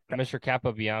 Mr.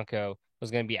 Capobianco was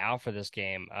going to be out for this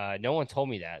game. No one told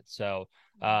me that, so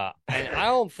and I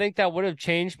don't think that would have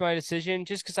changed my decision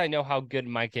just because I know how good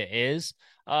Micah is.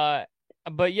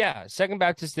 But yeah, Second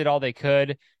Baptist did all they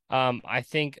could. I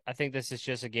think this is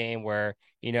just a game where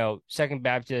Second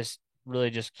Baptist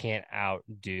really just can't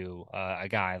outdo a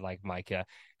guy like Micah,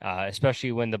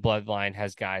 especially when the Bloodline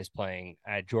has guys playing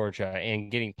at Georgia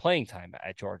and getting playing time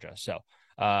at Georgia. So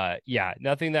yeah,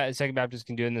 nothing that Second Baptist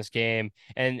can do in this game,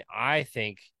 and I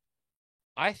think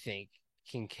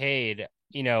Kincaid,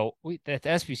 that the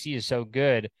SBC is so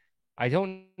good. I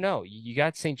don't know. You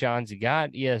got St. John's, you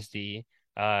got ESD.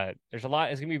 There's a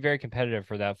lot. It's gonna be very competitive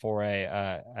for that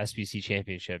 4A SBC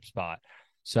championship spot.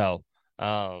 So,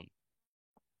 but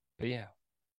yeah.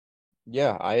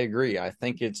 Yeah, I agree. I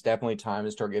think it's definitely time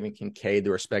to start giving Kincaid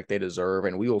the respect they deserve.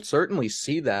 And we will certainly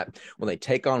see that when they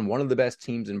take on one of the best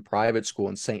teams in private school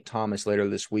in St. Thomas later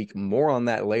this week. More on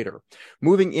that later.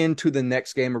 Moving into the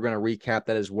next game, we're going to recap.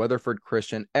 That is Weatherford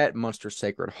Christian at Munster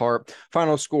Sacred Heart.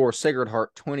 Final score, Sacred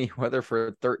Heart 20,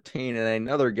 Weatherford 13. And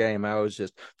another game I was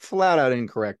just flat out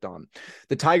incorrect on.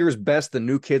 The Tigers best the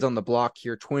new kids on the block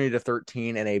here,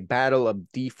 20-13, in a battle of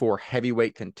D4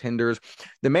 heavyweight contenders.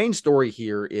 The main story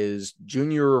here is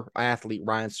junior athlete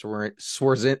Ryan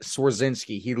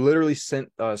Swarzinski. He literally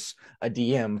sent us a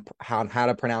DM on how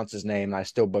to pronounce his name, and I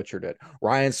still butchered it.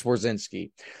 Ryan Swarzinski.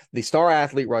 The star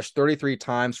athlete rushed 33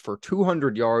 times for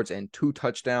 200 yards and 2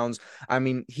 touchdowns. I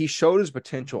mean, he showed his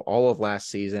potential all of last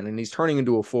season, and he's turning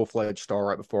into a full-fledged star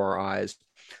right before our eyes.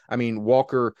 I mean,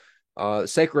 Walker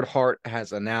Sacred Heart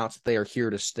has announced they are here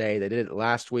to stay. They did it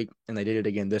last week, and they did it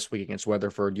again this week against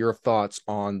Weatherford. Your thoughts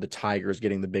on the Tigers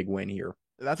getting the big win here?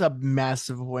 That's a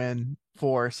massive win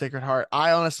for Sacred Heart.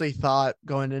 I honestly thought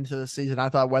going into the season, I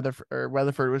thought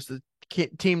Weatherford was the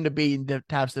team to beat in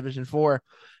TAPS Division 4.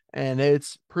 And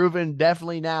it's proven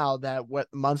definitely now that what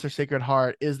Munster Sacred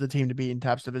Heart is the team to beat in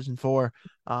TAPS Division 4.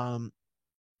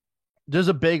 Just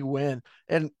a big win.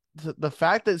 And the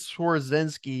fact that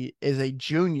Swarzinski is a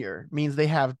junior means they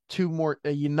have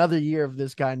another year of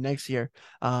this guy next year.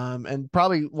 And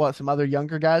probably some other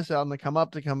younger guys on the come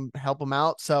up to come help him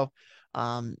out. So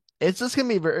it's just going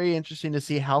to be very interesting to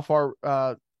see how far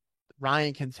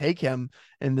Ryan can take him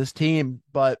in this team.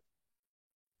 But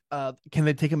can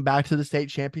they take him back to the state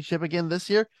championship again this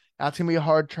year? That's going to be a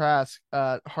hard task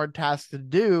to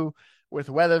do with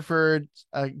Weatherford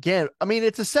again. I mean,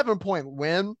 it's a 7-point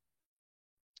win,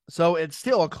 so it's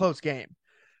still a close game.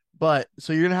 But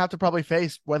so you're going to have to probably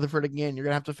face Weatherford again. You're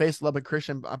going to have to face Lubbock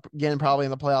Christian again, probably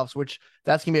in the playoffs, which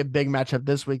that's going to be a big matchup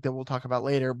this week that we'll talk about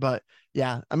later. But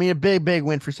yeah, I mean, a big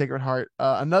win for Sacred Heart.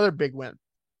 Another big win.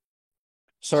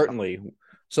 Certainly.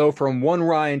 So from one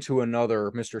Ryan to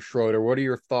another, Mr. Schroeder, what are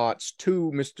your thoughts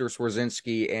to Mr.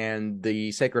 Swarzinski and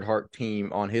the Sacred Heart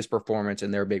team on his performance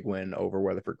and their big win over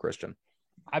Weatherford Christian?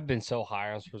 I've been so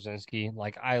high on Swarzinski.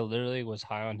 Like I literally was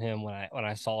high on him when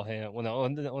I saw him when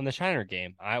the Shiner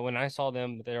game. When I saw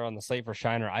them there on the slate for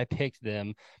Shiner, I picked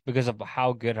them because of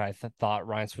how good I thought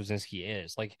Ryan Swarzinski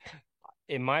is. Like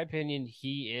in my opinion,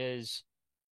 he is.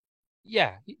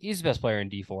 Yeah, he's the best player in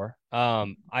D4.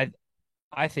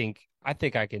 I think I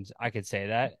could say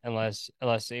that unless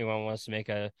anyone wants to make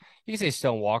a. You can say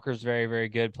Stone Walker's very very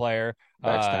good player.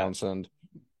 Max Townsend.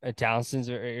 Townsend's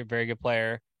a very good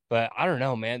player. But I don't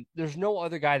know, man. There's no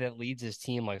other guy that leads his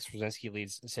team like Swarzinski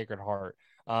leads Sacred Heart.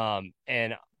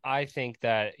 And I think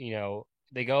that,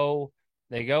 they go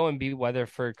and beat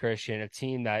Weatherford Christian, a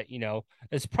team that,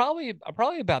 is probably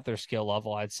about their skill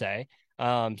level, I'd say.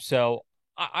 So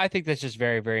I think that's just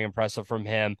very, very impressive from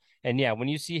him. And yeah, when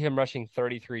you see him rushing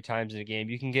 33 times in a game,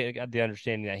 you can get the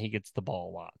understanding that he gets the ball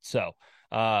a lot. So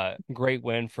great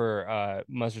win for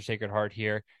Munster Sacred Heart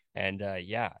here. And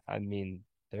yeah, I mean,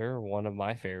 they're one of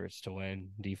my favorites to win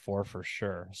D4 for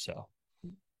sure. So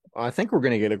I think we're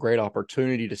going to get a great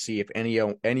opportunity to see if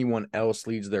anyone else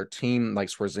leads their team like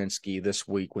Swarzinski this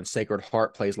week when Sacred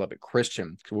Heart plays Lubbock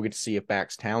Christian. We'll get to see if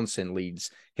Max Townsend leads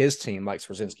his team like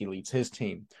Swarzinski leads his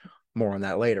team. More on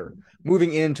that later.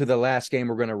 Moving into the last game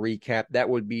we're going to recap, that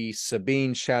would be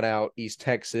Sabine, shout out East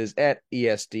Texas at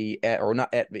ESD, or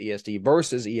not at the ESD,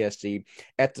 versus ESD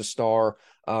at the Star.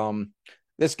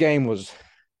 This game was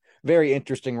very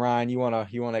interesting. Ryan, you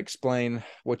wanna explain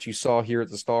what you saw here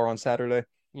at the Star on Saturday?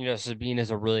 Sabine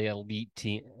is a really elite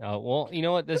team. Well, you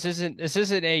know what? This isn't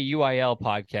a UIL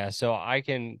podcast, so I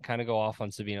can kind of go off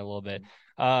on Sabine a little bit.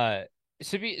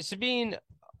 Sabine,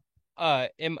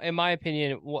 in my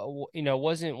opinion,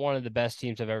 wasn't one of the best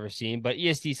teams I've ever seen, but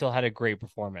ESD still had a great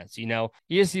performance.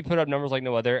 ESD put up numbers like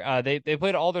no other. They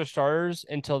played all their starters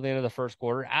until the end of the first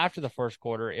quarter. After the first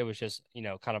quarter, it was just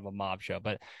kind of a mob show,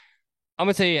 but. I'm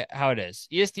gonna tell you how it is.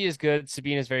 ESD is good.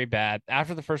 Sabine is very bad.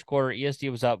 After the first quarter, ESD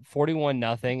was up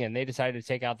 41-0, and they decided to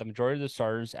take out the majority of the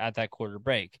starters at that quarter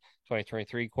break.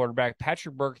 2023 quarterback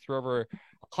Patrick Burke threw over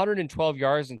 112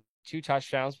 yards and 2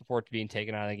 touchdowns before being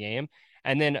taken out of the game.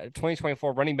 And then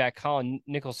 2024 running back Colin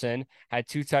Nicholson had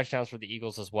 2 touchdowns for the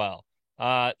Eagles as well.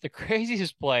 The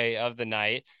craziest play of the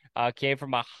night came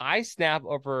from a high snap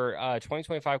over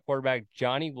 2025 quarterback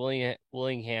Johnny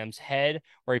Willingham's head,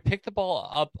 where he picked the ball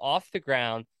up off the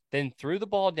ground, then threw the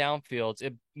ball downfield.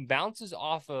 It bounces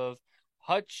off of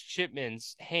Hutch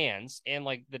Chipman's hands and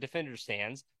like the defender's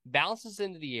hands, bounces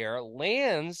into the air,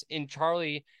 lands in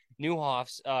Charlie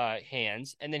Newhoff's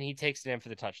hands, and then he takes it in for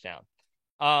the touchdown.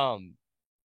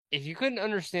 If you couldn't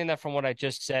understand that from what I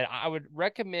just said, I would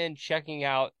recommend checking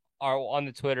out on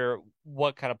the Twitter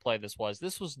what kind of play this was.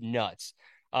 This was nuts.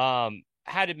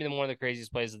 Had it been one of the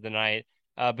craziest plays of the night.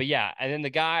 But yeah, and then the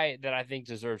guy that I think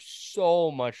deserves so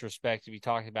much respect to be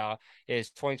talked about is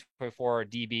 2024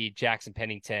 DB Jackson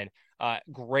Pennington.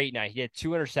 Great night. He had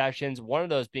 2 interceptions, one of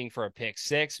those being for a pick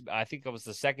six. I think it was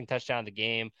the second touchdown of the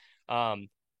game. The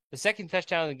second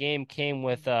touchdown of the game came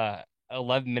with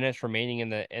 11 minutes remaining in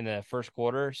the first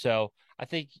quarter. So I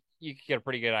think you could get a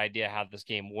pretty good idea how this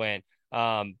game went.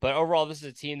 But overall, this is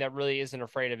a team that really isn't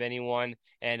afraid of anyone,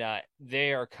 and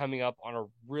they are coming up on a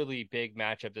really big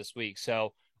matchup this week.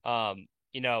 So,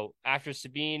 after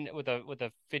Sabine with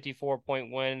a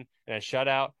 54-point win and a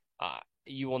shutout,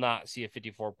 you will not see a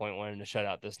 54-point win and a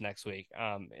shutout this next week.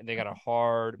 They got a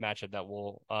hard matchup that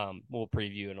we'll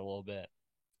preview in a little bit.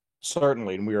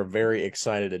 Certainly, and we are very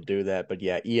excited to do that. But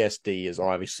yeah, ESD is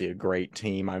obviously a great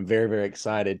team. I'm very, very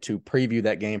excited to preview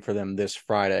that game for them this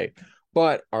Friday.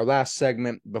 But our last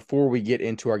segment, before we get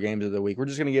into our games of the week, we're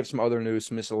just going to give some other news,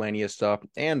 some miscellaneous stuff.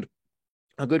 And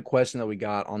a good question that we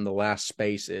got on the last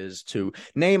space is to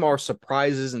name our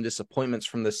surprises and disappointments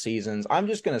from the seasons. I'm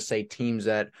just going to say teams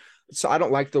that, so I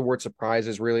don't like the word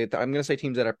surprises really. I'm going to say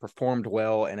teams that have performed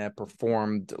well and have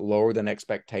performed lower than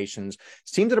expectations.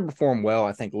 Teams that have performed well,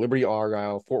 I think Liberty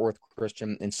Argyle, Fort Worth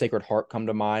Christian, and Sacred Heart come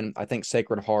to mind. I think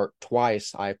Sacred Heart,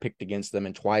 twice I picked against them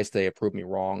and twice they have proved me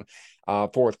wrong.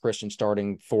 Fort Worth Christian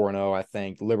starting 4-0, I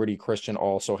think. Liberty Christian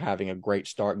also having a great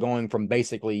start, going from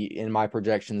basically, in my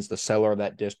projections, the seller of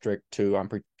that district to I'm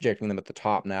projecting them at the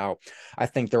top now. I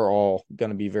think they're all going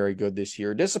to be very good this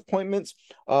year. Disappointments,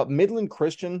 Midland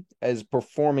Christian is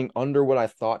performing under what I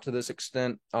thought to this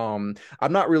extent. I'm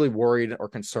not really worried or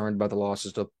concerned by the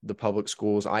losses to the public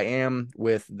schools. I am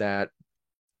with that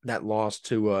loss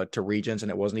to Regents, and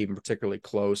it wasn't even particularly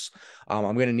close.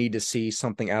 I'm going to need to see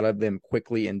something out of them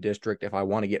quickly in district if I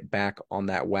want to get back on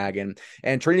that wagon.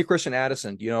 And Trinity Christian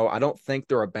Addison, I don't think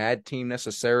they're a bad team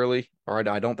necessarily, or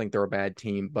I don't think they're a bad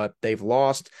team, but they've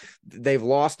lost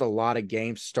a lot of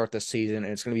games to start the season, and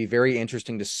it's going to be very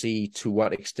interesting to see to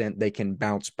what extent they can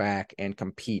bounce back and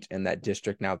compete in that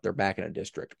district now that they're back in a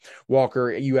district.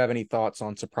 Walker, you have any thoughts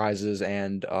on surprises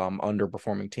and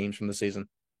underperforming teams from the season?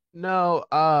 No,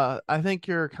 I think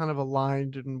you're kind of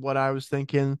aligned in what I was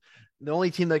thinking. The only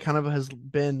team that kind of has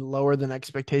been lower than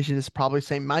expectation is probably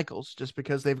St. Michael's, just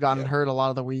because they've gotten hurt a lot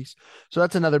of the weeks. So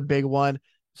that's another big one.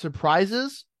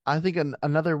 Surprises, I think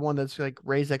another one that's like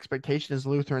raised expectation is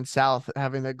Lutheran South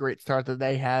having the great start that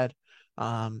they had.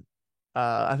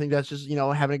 I think that's just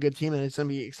having a good team, and it's gonna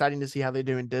be exciting to see how they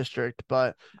do in district.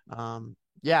 But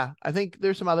yeah, I think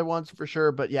there's some other ones for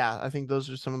sure, but yeah, I think those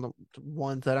are some of the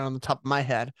ones that are on the top of my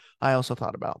head. I also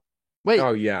thought about. Wait,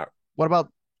 Oh yeah, what about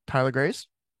Tyler Grace?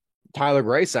 Tyler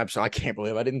Grace. Absolutely, I can't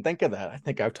believe I didn't think of that. I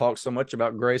think I've talked so much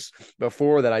about Grace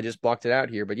before that I just blocked it out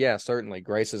here. But yeah, certainly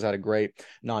Grace has had a great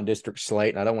non-district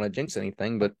slate, and I don't want to jinx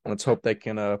anything, but let's hope they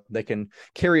can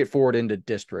carry it forward into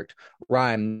district.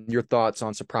 Ryan, your thoughts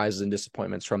on surprises and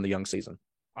disappointments from the young season?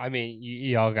 I mean,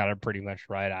 you all got it pretty much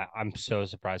right. I'm so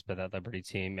surprised by that Liberty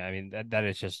team. I mean, that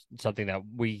is just something that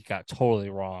we got totally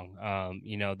wrong.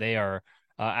 They are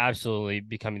absolutely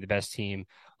becoming the best team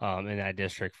in that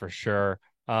district for sure.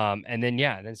 And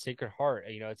then Sacred Heart.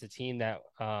 It's a team that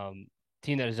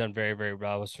has done very, very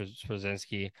well with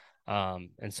Swazinski.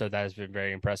 And so that has been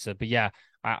very impressive. But yeah,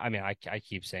 I mean, I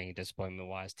keep saying disappointment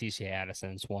wise, TCA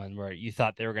Addison's one where you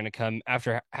thought they were going to come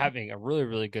after having a really,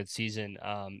 really good season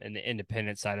in the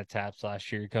independent side of TAPS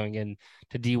last year, going in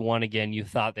to D1 again. You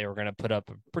thought they were going to put up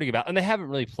a pretty good battle, and they haven't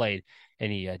really played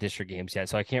any district games yet,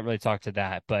 so I can't really talk to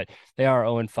that. But they are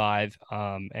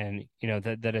 0-5, and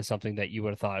that is something that you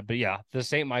would have thought. But yeah, the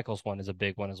St. Michael's one is a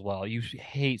big one as well. You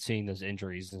hate seeing those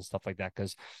injuries and stuff like that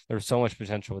because there's so much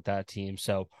potential with that team.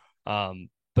 So.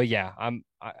 But yeah,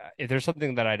 if there's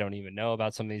something that I don't even know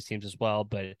about some of these teams as well,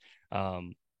 but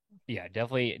yeah,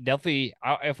 definitely.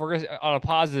 If we're on a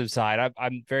positive side,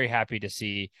 I'm very happy to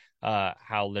see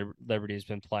how Liberty has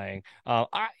been playing.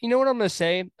 You know what I'm going to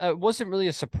say? It wasn't really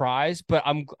a surprise, but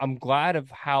I'm glad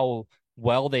of how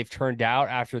well they've turned out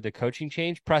after the coaching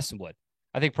change. Prestonwood.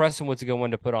 I think Prestonwood's a good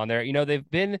one to put on there.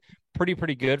 They've been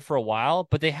pretty good for a while,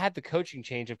 but they had the coaching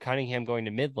change of Cunningham going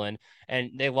to Midland,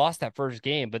 and they lost that first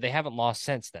game, but they haven't lost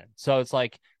since then. So it's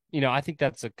like, I think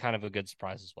that's a kind of a good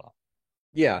surprise as well.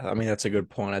 Yeah, I mean, that's a good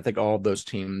point. I think all of those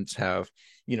teams have,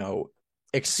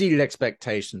 exceeded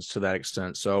expectations to that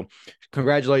extent. So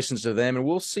congratulations to them. And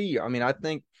we'll see. I mean, I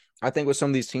think I think with some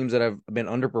of these teams that have been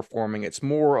underperforming, it's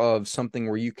more of something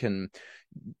where you can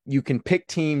pick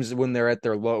teams when they're at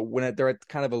their low, they're at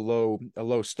kind of a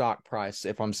low stock price,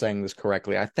 if I'm saying this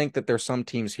correctly. I think that there's some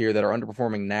teams here that are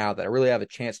underperforming now that really have a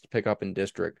chance to pick up in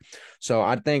district. So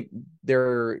I think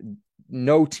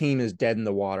no team is dead in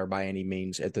the water by any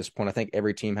means at this point. I think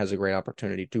every team has a great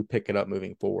opportunity to pick it up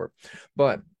moving forward.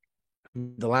 But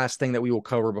the last thing that we will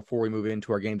cover before we move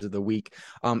into our games of the week,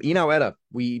 Eno Etta,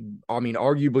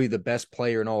 arguably the best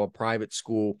player in all of private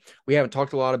school. We haven't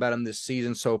talked a lot about him this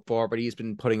season so far, but he's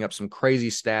been putting up some crazy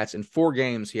stats. In 4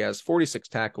 games, he has 46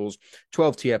 tackles,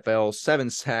 12 TFLs, 7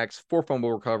 sacks, 4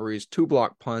 fumble recoveries, 2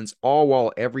 block punts, all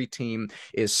while every team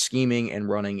is scheming and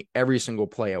running every single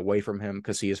play away from him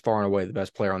because he is far and away the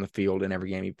best player on the field in every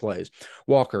game he plays.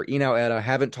 Walker, Eno Etta,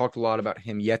 haven't talked a lot about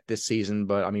him yet this season,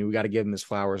 but we got to give him his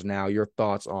flowers now. Your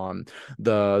thoughts on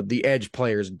the edge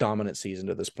player's dominant season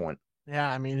to this point?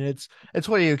 Yeah, it's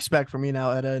what you expect from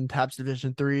Eno Etta in TAPS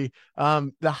Division 3.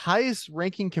 The highest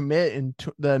ranking commit in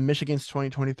the Michigan's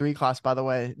 2023 class, by the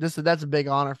way. That's a big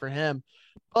honor for him.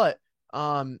 But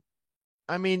yeah,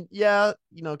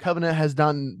 Covenant has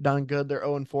done good. They're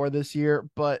 0-4 this year,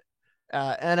 but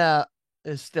Etta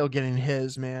is still getting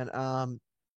his, man.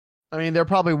 They're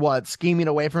probably scheming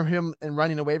away from him and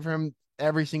running away from him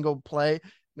every single play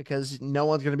because no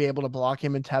one's going to be able to block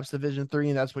him in TAPS Division 3,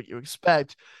 and that's what you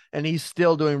expect. And he's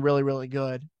still doing really, really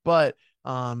good. But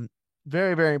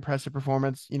very, very impressive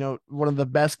performance. One of the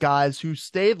best guys who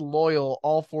stayed loyal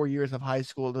all 4 years of high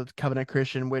school to Covenant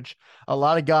Christian, which a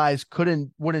lot of guys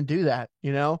wouldn't do that,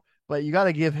 But you got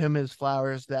to give him his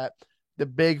flowers that the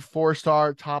big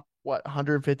 4-star top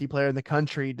 150 player in the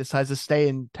country decides to stay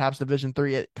in TAPS Division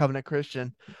 3 at Covenant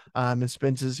Christian, and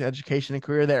spends his education and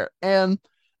career there. And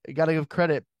you got to give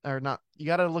credit, or not, you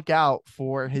got to look out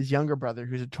for his younger brother,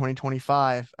 who's in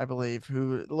 2025, I believe,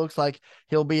 who looks like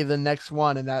he'll be the next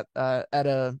one in that at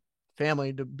a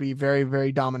family to be very,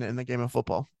 very dominant in the game of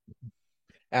football.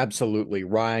 Absolutely.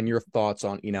 Ryan, your thoughts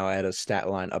on Eno Etta's stat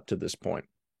line up to this point?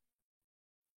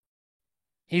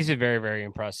 He's been very, very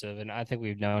impressive, and I think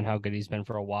we've known how good he's been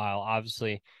for a while.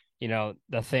 Obviously, the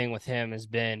thing with him has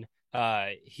been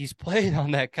he's played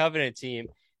on that Covenant team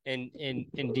in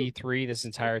D3 this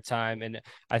entire time, and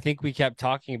I think we kept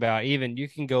talking about, even you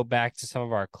can go back to some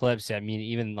of our clips.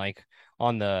 Even like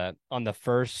on the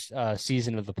first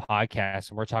season of the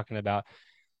podcast, and we're talking about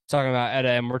Etta,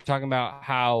 and we're talking about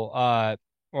how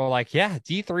we're like, yeah,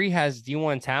 D3 has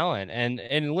D1 talent,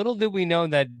 and little did we know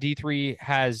that D3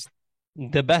 has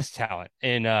the best talent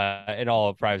in all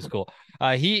of private school.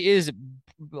 He is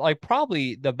like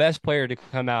probably the best player to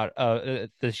come out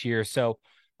this year. So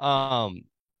I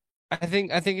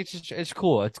think it's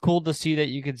cool. It's cool to see that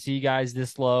you can see guys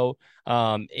this low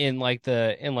in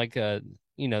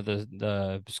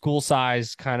the school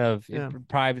size kind of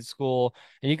private school,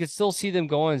 and you could still see them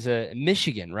going to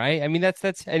Michigan, right?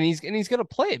 That's and he's going to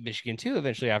play at Michigan too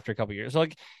eventually after a couple of years. So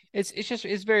like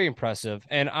it's very impressive,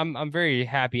 and I'm very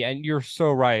happy. And you're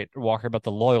so right, Walker, about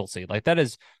the loyalty. Like that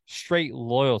is straight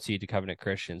loyalty to Covenant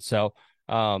Christian. So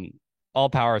all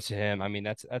power to him.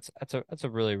 That's a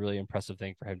really, really impressive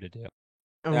thing for him to do.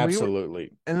 And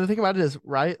absolutely. And the thing about it is,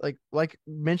 right, like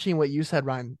mentioning what you said,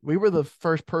 Ryan, we were the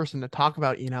first person to talk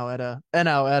about Eno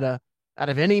Etta out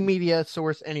of any media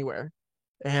source anywhere.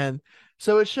 And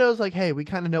so it shows like, hey, we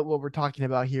kind of know what we're talking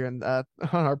about here on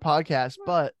our podcast.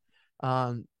 But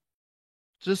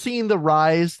just seeing the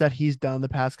rise that he's done the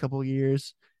past couple of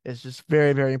years is just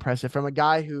very, very impressive. From a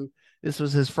guy who this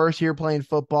was his first year playing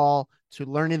football, to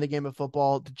learning the game of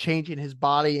football, to changing his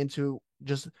body into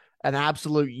just an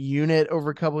absolute unit over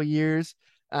a couple of years.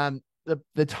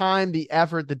 The time, the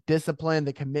effort, the discipline,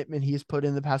 the commitment he's put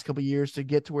in the past couple of years to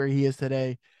get to where he is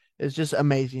today is just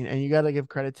amazing. And you got to give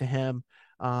credit to him.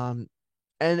 And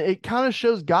it kind of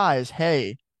shows guys,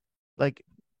 hey, like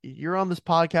you're on this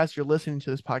podcast, you're listening to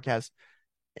this podcast,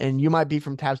 and you might be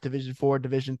from TAPS Division 4,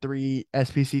 Division 3,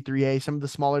 SPC 3A, some of the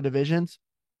smaller divisions.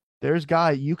 There's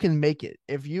guy, you can make it.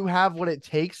 If you have what it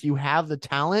takes, you have the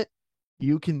talent,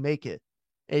 you can make it.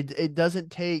 It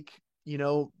doesn't take,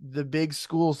 the big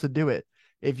schools to do it.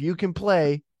 If you can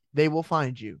play, they will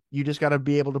find you. You just got to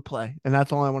be able to play. And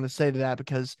that's all I want to say to that,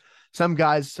 because some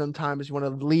guys sometimes want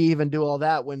to leave and do all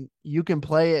that when you can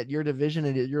play at your division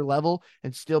and at your level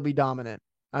and still be dominant.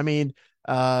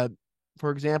 For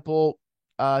example,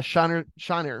 Shiner,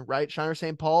 right? Shiner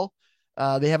St. Paul.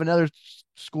 They have another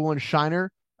school in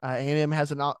Shiner. A&M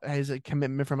has a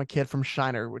commitment from a kid from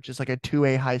Shiner, which is like a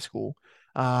 2A high school.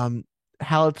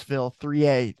 Hallettsville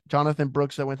 3A. Jonathan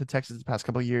Brooks that went to Texas the past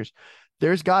couple of years.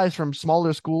 There's guys from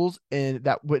smaller schools and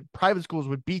private schools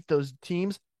would beat those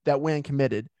teams that went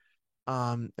committed.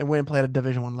 and went and played at a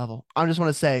Division I level. I just want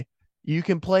to say you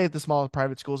can play at the smallest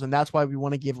private schools, and that's why we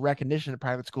want to give recognition to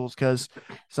private schools because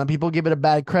some people give it a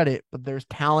bad credit, but there's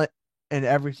talent in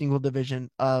every single division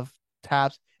of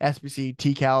TAPS, SBC,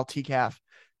 TCAL, TCAF.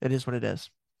 It is what it is.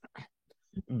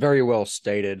 Very well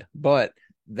stated. But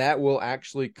that will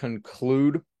actually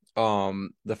conclude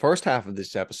the first half of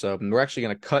this episode. And we're actually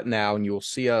going to cut now, and you'll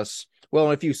see us. Well,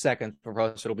 in a few seconds, for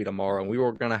us, it'll be tomorrow. And we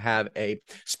were going to have a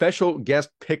special guest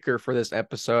picker for this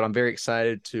episode. I'm very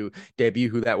excited to debut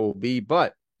who that will be,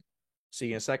 but see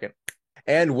you in a second.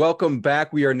 And welcome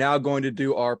back. We are now going to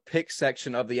do our pick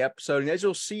section of the episode. And as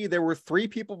you'll see, there were 3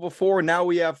 people before. Now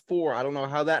we have 4. I don't know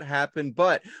how that happened,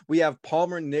 but we have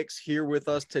Palmer Nix here with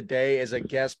us today as a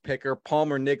guest picker.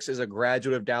 Palmer Nix is a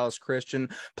graduate of Dallas Christian,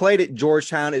 played at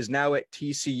Georgetown, is now at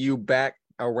TCU, back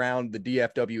around the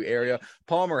DFW area.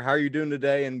 Palmer, how are you doing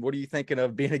today? And what are you thinking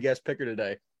of being a guest picker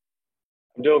today?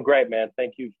 I'm doing great, man.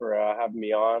 Thank you for having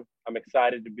me on. I'm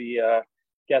excited to be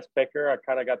guest picker. I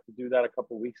kind of got to do that a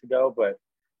couple of weeks ago, but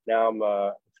now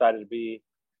I'm excited to be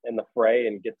in the fray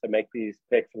and get to make these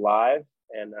picks live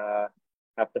and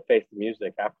have to face the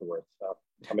music afterwards. So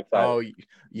I'm excited. Oh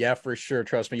yeah, for sure.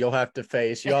 Trust me, you'll have to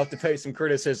face some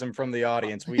criticism from the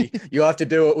audience. You'll have to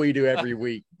do what we do every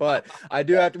week. But we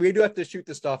do have to shoot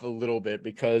this off a little bit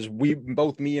because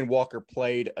me and Walker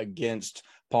played against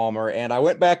Palmer, and I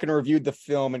went back and reviewed the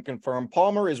film and confirmed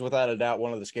Palmer is without a doubt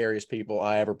one of the scariest people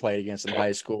I ever played against in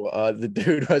high school. The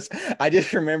dude I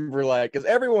just remember because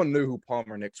everyone knew who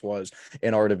Palmer Nix was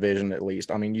in our division, at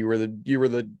least. I mean, you were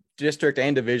the district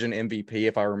and division MVP,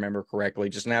 if I remember correctly,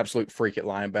 just an absolute freak at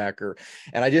linebacker.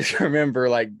 And I just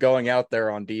remember going out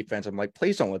there on defense. I'm like,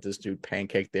 please don't let this dude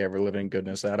pancake the ever living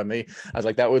goodness out of me. I was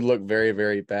like, that would look very,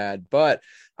 very bad. But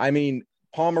I mean,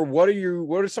 Palmer, what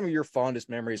are some of your fondest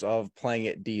memories of playing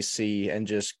at DC and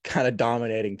just kind of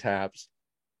dominating TAPS?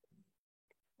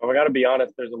 Well, I got to be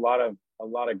honest. There's a lot of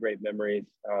great memories.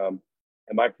 In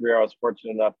my career, I was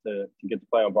fortunate enough to get to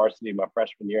play on varsity my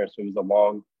freshman year, so it was a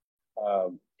long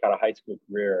kind of high school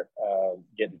career,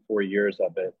 getting 4 years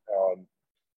of it.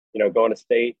 Going to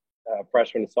state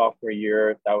freshman and sophomore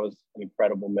year, that was an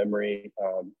incredible memory.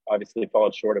 Obviously,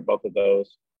 falling short of both of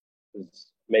those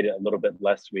made it a little bit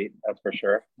less sweet, that's for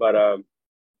sure. But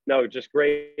no, just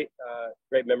great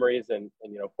memories and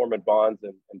forming bonds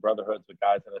and brotherhoods with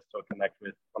guys that I still connect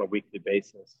with on a weekly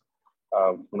basis.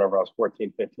 Whenever I was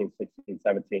 14, 15, 16,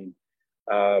 17.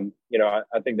 I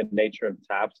think the nature of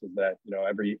TAPS is that,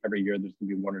 every year there's going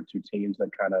to be 1 or 2 teams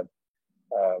that kind of,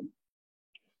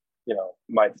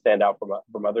 might stand out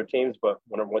from other teams. But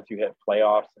once you hit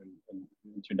playoffs and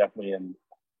you're definitely in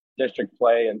district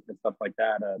play and stuff like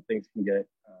that, things can get,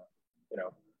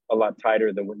 a lot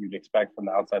tighter than what you'd expect from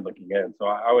the outside looking in. So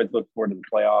I always look forward to the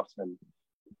playoffs and,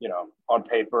 on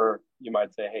paper, you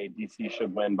might say, hey, DC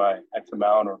should win by X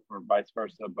amount or vice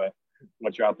versa. But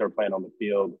once you're out there playing on the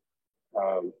field,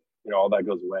 all that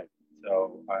goes away.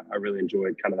 So I really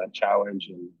enjoyed kind of that challenge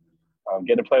and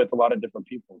getting to play with a lot of different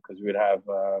people because we would have,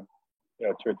 2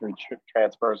 or 3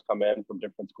 transfers come in from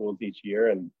different schools each year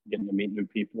and getting to meet new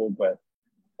people. But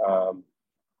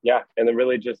and then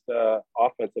really just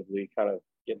offensively kind of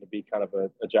getting to be kind of a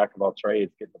jack of all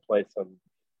trades, getting to play some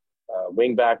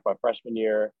wing back my freshman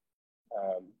year,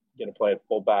 getting to play at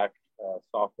fullback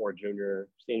sophomore, junior,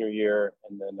 senior year,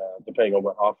 and then depending on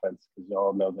what offense, because you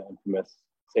all know the infamous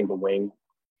single wing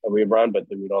that we run, but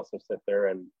then we'd also sit there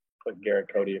and put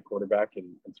Garrett Cody at quarterback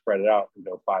and spread it out and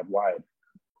go 5 wide.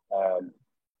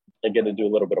 And get to do a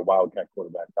little bit of wildcat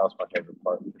quarterback. That was my favorite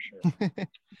part for sure.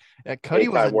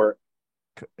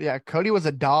 Yeah, Cody was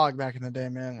a dog back in the day,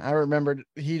 man. I remember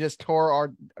he just tore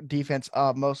our defense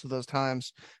up most of those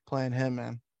times playing him,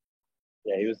 man.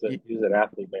 Yeah, he was an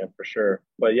athlete, man, for sure.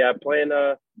 But yeah, playing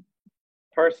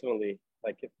personally,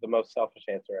 the most selfish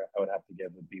answer I would have to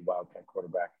give would be wildcat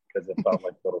quarterback because it felt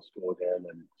like middle school again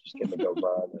and just getting to go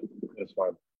run and it was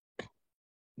fun.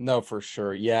 No, for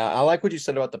sure. Yeah, I like what you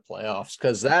said about the playoffs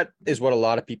because that is what a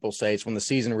lot of people say. It's when the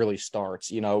season really starts.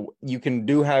 You can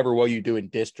do however well you do in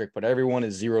district, but everyone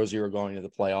is 0-0 going to the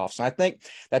playoffs. And I think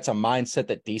that's a mindset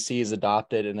that DC has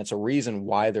adopted, and it's a reason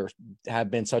why there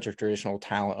have been such a traditional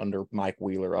talent under Mike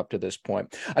Wheeler up to this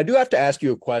point. I do have to ask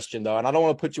you a question, though, and I don't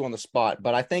want to put you on the spot,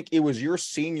 but I think it was your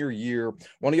senior year.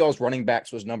 One of y'all's running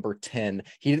backs was number 10.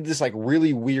 He did this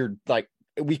really weird,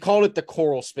 we called it the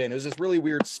coral spin. It was this really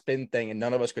weird spin thing, and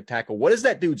none of us could tackle. What is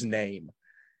that dude's name?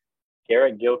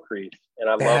 Garrett Gilcrease.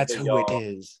 And That's who it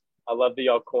is. I love that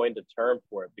y'all coined a term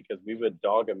for it because we would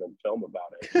dog him and film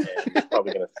about it. And he's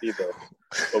probably going to see this.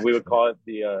 But we would call it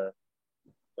I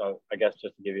guess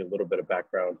just to give you a little bit of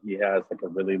background, he has a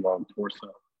really long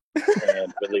torso.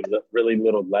 and really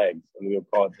little legs, and we would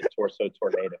call it the torso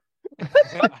tornado.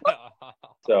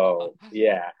 So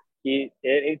yeah, he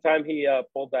anytime he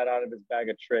pulled that out of his bag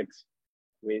of tricks,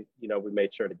 we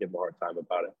made sure to give him a hard time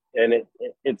about it, and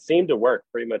it seemed to work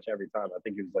pretty much every time. I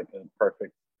think he was like a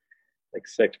perfect like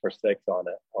 6 for 6 on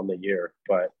it on the year,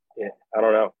 but I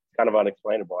don't know, it's kind of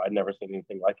unexplainable. I'd never seen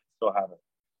anything like it. Still haven't.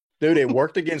 Dude, it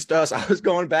worked against us. I was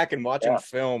going back and watching Yeah.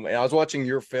 film, and I was watching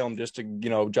your film just to,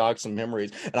 jog some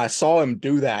memories. And I saw him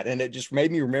do that, and it just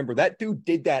made me remember that dude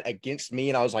did that against me.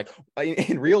 And I was like,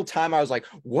 in real time, I was like,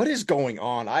 what is going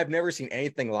on? I've never seen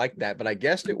anything like that, but I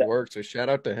guess it worked. So shout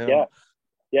out to him.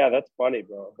 Yeah, that's funny,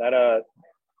 bro.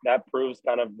 That proves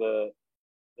kind of the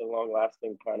long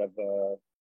lasting kind of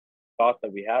thought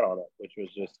that we had on it, which was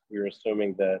just we were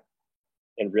assuming that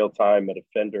in real time a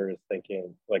defender is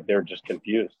thinking like they're just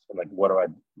confused and like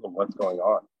what's going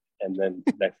on, and then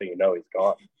next thing you know he's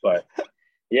gone. But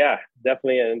yeah,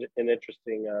 definitely an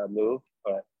interesting move,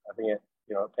 but I think it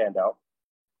panned out.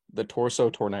 The torso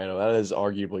tornado, that is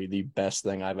arguably the best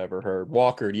thing I've ever heard.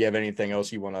 Walker, do you have anything else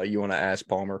you wanna ask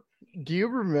Palmer? Do you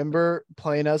remember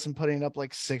playing us and putting up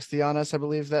like 60 on us? I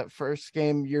believe that first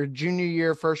game, your junior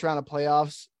year, first round of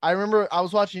playoffs. I remember I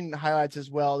was watching highlights as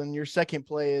well, and your second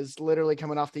play is literally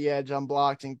coming off the edge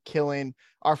unblocked and killing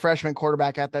our freshman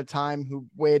quarterback at that time, who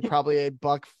weighed probably a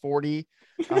 $140.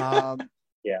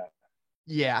 Yeah.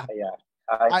 Yeah.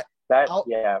 I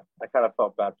kind of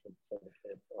felt bad for the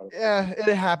kid. Honestly. Yeah,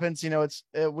 it happens.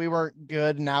 We weren't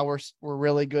good. Now we're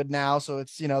really good now. So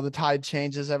it's, the tide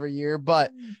changes every year.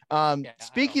 But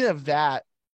speaking of that,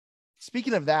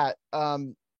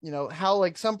 how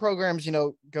like some programs,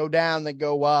 go down, they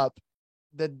go up.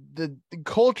 The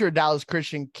culture of Dallas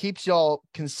Christian keeps y'all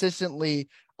consistently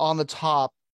on the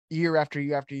top year after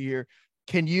year after year.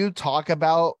 Can you talk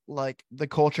about like the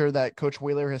culture that Coach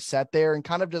Wheeler has set there and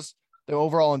kind of just the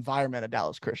overall environment of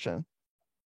Dallas Christian?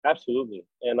 Absolutely.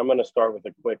 And I'm going to start with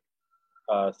a quick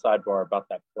sidebar about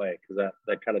that play because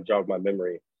that kind of jogged my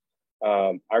memory.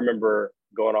 I remember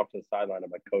going off to the sideline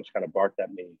and my coach kind of barked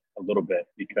at me a little bit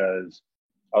because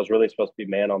I was really supposed to be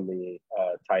man on the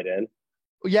tight end.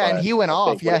 Yeah, and he went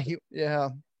off. Yeah,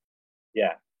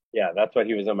 that's what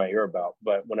he was in my ear about.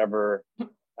 But whenever,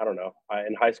 I don't know,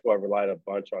 in high school, I relied a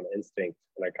bunch on instinct,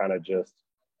 and I kind of just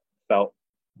felt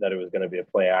that it was going to be a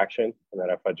play action. And then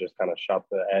if I just kind of shot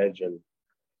the edge and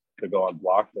could go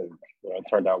unblocked, and it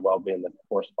turned out well being the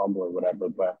forced fumble or whatever.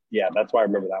 But yeah, that's why I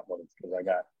remember that one. It's because I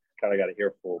got an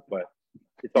earful, but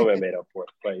he told me I made up for it.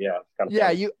 But yeah, it's kind of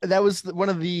funny. That was one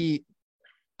of the.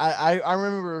 I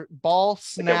remember ball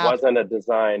snap. Like it wasn't a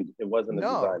designed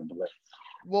blitz.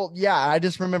 Well, yeah, I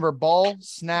just remember ball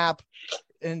snap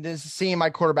and just seeing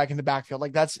my quarterback in the backfield.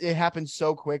 Like it happened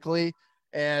so quickly.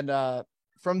 And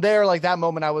from there, like that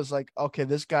moment, I was like, okay,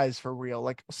 this guy's for real.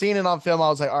 Like seeing it on film, I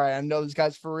was like, all right, I know this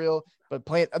guy's for real. But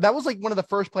that was like one of the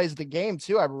first plays of the game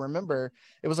too. I remember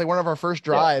it was like one of our first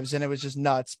drives, and it was just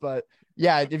nuts. But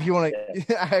yeah, if you want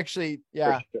to, actually,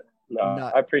 yeah, sure. No,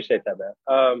 I appreciate that,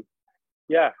 man.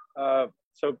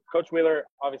 So Coach Wheeler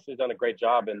obviously has done a great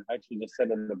job, and I actually just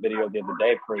sent him a video the other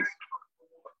day for his.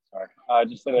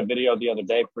 Just sent a video the other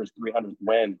day for his 300th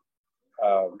win.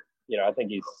 I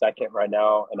think he's second right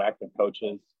now in active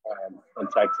coaches in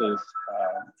Texas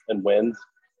in wins,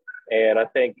 and I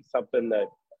think something that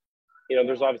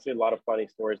there's obviously a lot of funny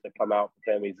stories that come out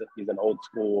with him. He's an old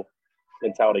school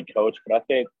mentality coach, but I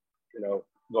think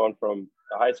going from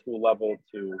the high school level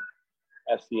to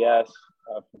FCS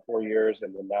for 4 years,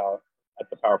 and then now at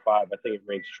the Power 5, I think it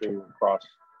rings true across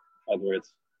whether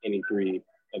it's any three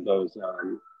of those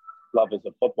levels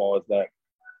of football. Is that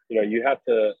you have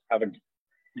to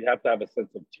have a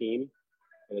sense of team,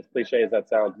 and as cliche as that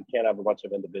sounds, you can't have a bunch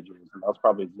of individuals. And that's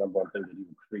probably the number one thing that he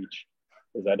would preach: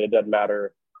 is that it doesn't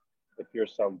matter if you're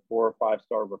some 4 or 5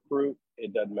 star recruit.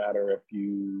 It doesn't matter if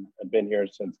you have been here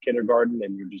since kindergarten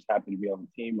and you're just happy to be on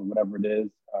the team or whatever it is.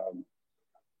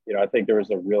 I think there was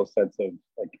a real sense of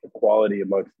like equality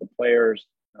amongst the players.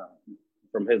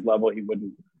 From his level, he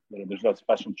wouldn't, there's no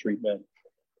special treatment.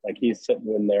 Like he's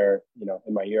sitting in there,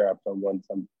 in my ear after I won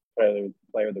some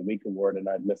player of the week award, and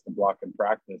I'd missed a block in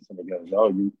practice, and he goes, "Oh,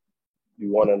 you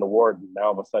won an award, and now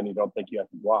all of a sudden you don't think you have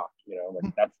to block."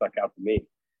 Like that stuck out to me.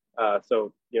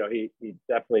 So he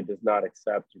definitely does not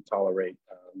accept or tolerate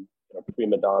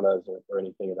prima donnas or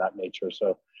anything of that nature.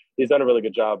 So he's done a really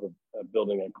good job of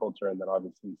building a culture and then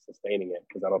obviously sustaining it,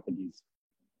 because I don't think he's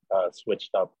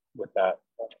switched up with that.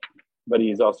 But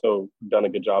he's also done a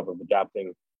good job of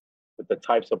adapting with the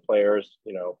types of players,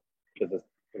 because it's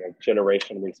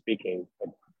generationally speaking,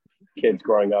 like kids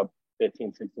growing up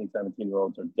 15, 16,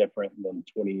 17-year-olds are different than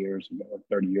 20 years ago or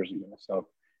 30 years ago. So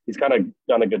he's kind of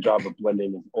done a good job of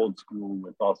blending his old school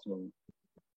with also,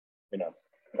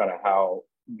 kind of how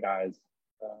guys,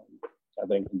 I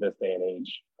think in this day and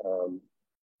age,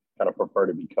 kind of prefer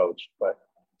to be coached. But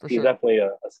he's definitely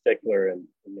a stickler and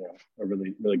a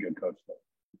really, really good coach.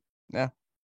 Yeah.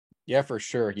 Yeah, for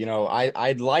sure.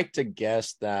 I'd like to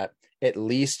guess that at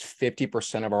least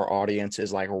 50% of our audience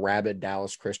is like rabid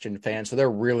Dallas Christian fans. So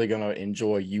they're really going to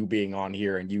enjoy you being on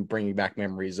here and you bringing back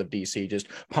memories of DC, just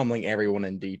pummeling everyone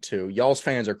in D2. Y'all's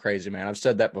fans are crazy, man. I've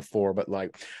said that before, but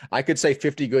like I could say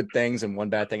 50 good things and one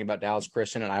bad thing about Dallas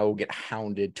Christian, and I will get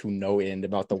hounded to no end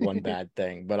about the one bad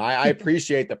thing. But I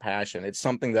appreciate the passion. It's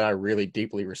something that I really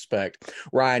deeply respect.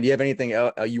 Ryan, do you have anything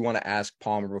else you want to ask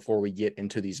Palmer before we get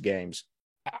into these games?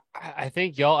 I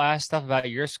think y'all asked stuff about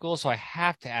your school, so I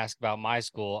have to ask about my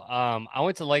school. I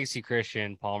went to Legacy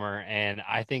Christian, Palmer, and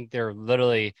I think they're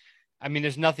literally, I mean,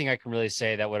 there's nothing I can really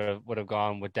say that would have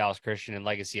gone with Dallas Christian and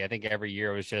Legacy. I think every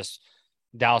year it was just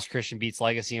Dallas Christian beats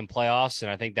Legacy in playoffs,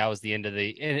 and I think that was the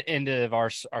end of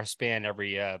our span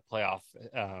every playoff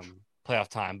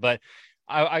time. But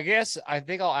I guess I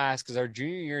think I'll ask because our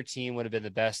junior year team would have been the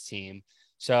best team,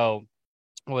 so.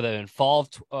 Would have been fall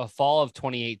of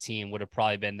 2018 would have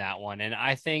probably been that one. And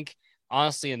I think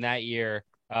honestly in that year,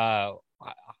 I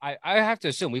have to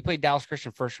assume we played Dallas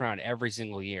Christian first round every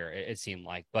single year. It seemed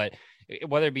like, but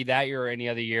whether it be that year or any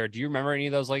other year, do you remember any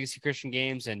of those Legacy Christian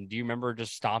games? And do you remember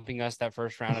just stomping us that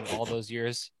first round of all those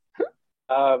years?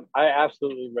 I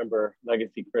absolutely remember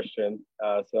Legacy Christian.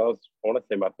 So that was, I want to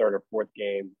say my third or fourth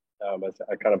game, as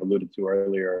I kind of alluded to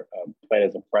earlier, playing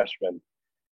as a freshman.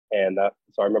 And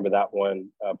so I remember that one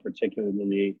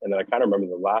particularly. And then I kind of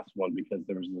remember the last one because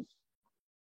there was this,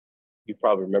 you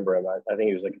probably remember him. I think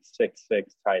he was like a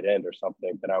 6'6" tight end or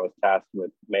something that I was tasked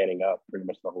with manning up pretty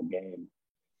much the whole game.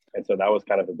 And so that was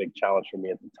kind of a big challenge for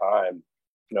me at the time.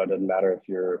 It doesn't matter if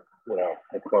you're,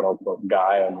 a quote unquote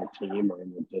guy on your team or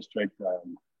in your district.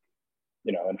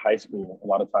 In high school, a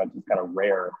lot of times it's kind of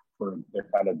rare for there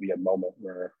kind of be a moment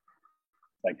where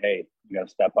like, hey, you got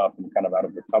to step up and kind of out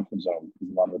of your comfort zone.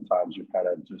 Because a lot of the times you're kind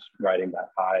of just riding that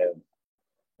high of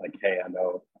like, hey, I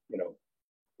know,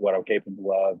 what I'm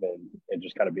capable of and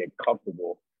just kind of being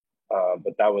comfortable.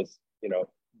 But that was,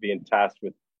 being tasked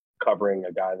with covering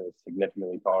a guy that was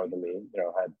significantly taller than me,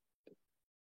 had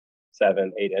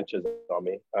 7-8 inches on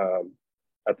me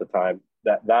at the time.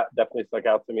 That definitely stuck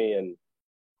out to me. And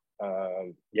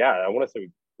I want to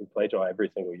say we played y'all every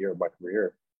single year of my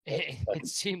career. It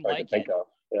seemed like it.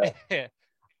 Yeah.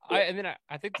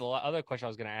 I think the other question I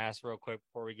was going to ask real quick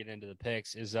before we get into the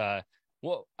picks is,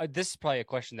 this is probably a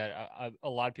question that a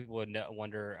lot of people would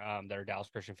wonder that are Dallas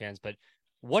Christian fans, but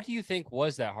what do you think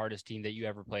was that hardest team that you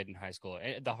ever played in high school?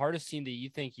 The hardest team that you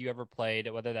think you ever played,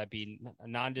 whether that be a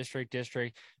non-district,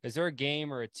 district, is there a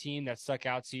game or a team that stuck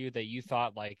out to you that you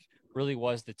thought like really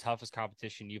was the toughest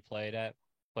competition you played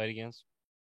against?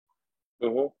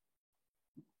 Mm-hmm.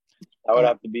 That would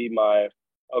have to be my.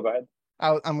 Oh, go ahead.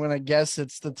 I'm going to guess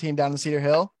it's the team down in Cedar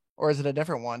Hill, or is it a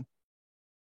different one?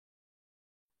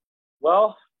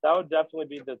 Well, that would definitely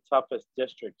be the toughest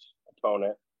district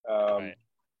opponent, Right.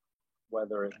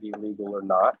 Whether it be legal or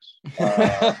not.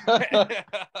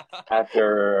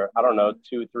 After, I don't know,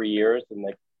 2-3 years, and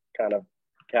the kind of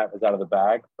cat was out of the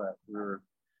bag, but we were,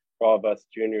 for all of us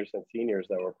juniors and seniors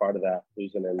that were part of that,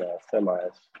 losing in the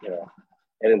semis,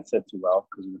 it didn't sit too well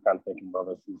because we were kind of thinking, well,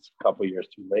 this is a couple years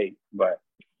too late. But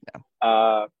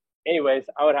anyways,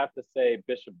 I would have to say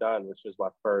Bishop Dunn, which was my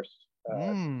first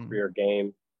career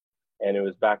game. And it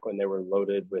was back when they were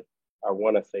loaded with, I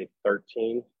want to say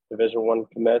 13 Division I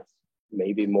commits,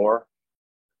 maybe more.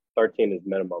 13 is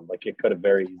minimum. Like it could have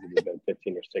very easily been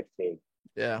 15 or 16.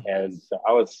 Yeah. And so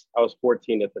I was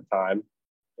 14 at the time.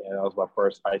 And that was my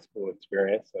first high school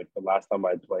experience. Like the last time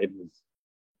I played was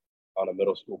on a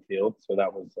middle school field. So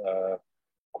that was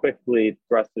quickly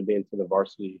thrusted me into the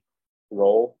varsity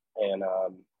role and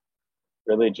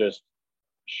really just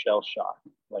shell shock.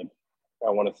 Like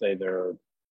I want to say their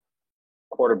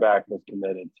quarterback was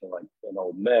committed to like an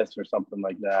Ole Miss or something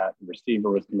like that. The receiver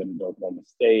was committed to Oklahoma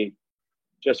State.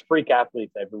 Just freak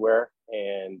athletes everywhere.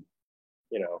 And,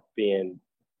 being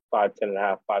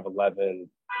 5'10.5", 5'11",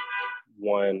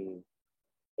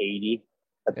 180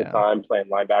 at the time, playing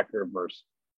linebacker versus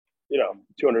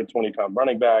 220-pound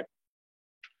running back,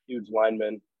 huge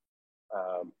lineman.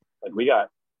 Like we got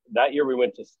that year, we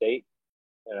went to state,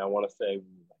 and I want to say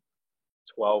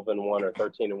 12-1 or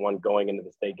 13-1 going into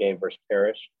the state game versus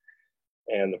Parrish.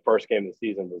 And the first game of the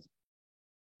season was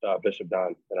Bishop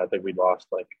Dunn, and I think we lost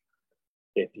like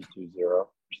 52-0 or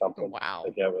something. Wow.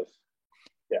 Like that was,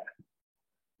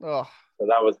 Oh, So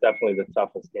that was definitely the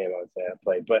toughest game I would say I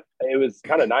played. But it was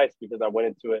kind of nice because I went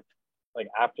into it like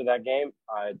after that game.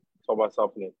 I told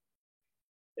myself, and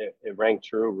it rang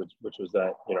true, which was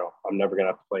that I'm never gonna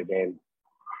have to play a game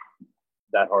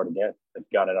that hard again. I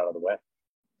got it out of the way.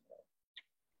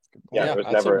 Yeah,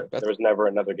 there was never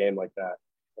another game like that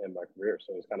in my career,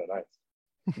 so it was kind of nice.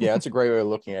 Yeah, that's a great way of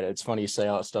looking at it. It's funny you say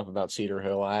all that stuff about Cedar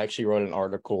Hill. I actually wrote an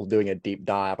article doing a deep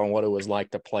dive on what it was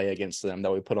like to play against them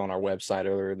that we put on our website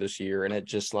earlier this year. And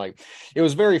it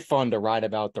was very fun to write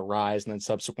about the rise and then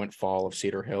subsequent fall of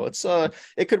Cedar Hill.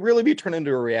 It could really be turned into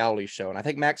a reality show. And I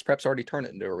think Max Prep's already turned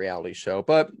it into a reality show,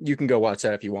 but you can go watch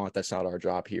that if you want. That's not our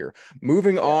job here.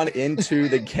 Moving on into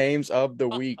the games of the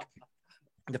week.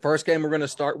 The first game we're going to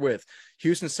start with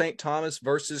Houston St. Thomas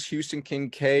versus Houston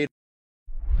Kincaid.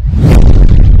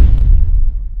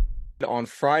 On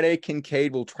Friday,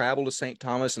 Kincaid will travel to St.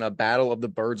 Thomas in a battle of the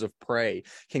birds of prey.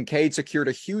 Kincaid secured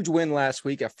a huge win last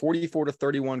week, a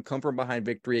 44-31 come-from-behind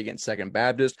victory against Second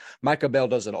Baptist. Micah Bell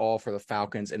does it all for the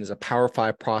Falcons and is a Power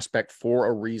 5 prospect for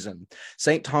a reason.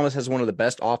 St. Thomas has one of the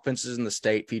best offenses in the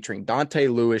state, featuring Dante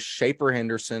Lewis, Shaper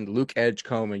Henderson, Luke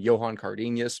Edgecombe, and Johan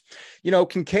Cardenas.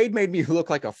 Kincaid made me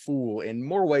look like a fool in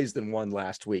more ways than one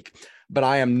last week. But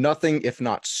I am nothing if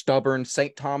not stubborn.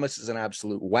 St. Thomas is an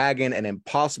absolute wagon and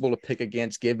impossible to pick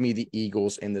against. Give me the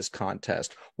Eagles in this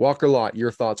contest. Walker Lott, your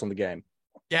thoughts on the game?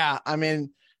 Yeah, I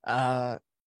mean, I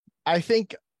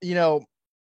think,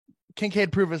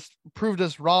 Kincaid proved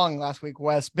us wrong last week,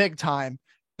 Wes, big time.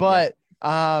 But,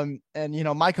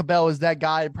 Micah Bell is that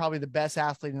guy, probably the best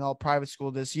athlete in all private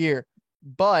school this year.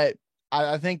 But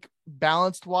I think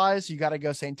balanced wise, you got to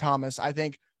go St. Thomas. I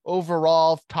think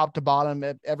overall, top to bottom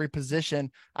at every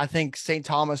position, I think St.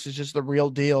 Thomas is just the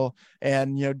real deal.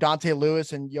 And, Dante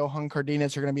Lewis and Johan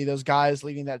Cardenas are going to be those guys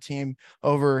leading that team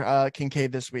over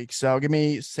Kincaid this week. So give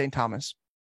me St. Thomas.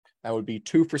 That would be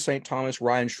 2 for St. Thomas.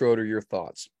 Ryan Schroeder, your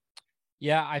thoughts?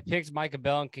 Yeah, I picked Micah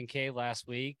Bell and Kincaid last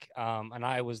week, and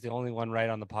I was the only one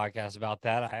right on the podcast about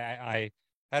that. I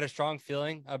had a strong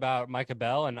feeling about Micah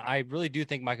Bell, and I really do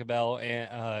think Micah Bell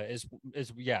is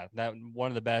that one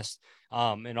of the best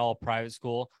in all private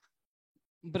school.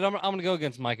 But I'm going to go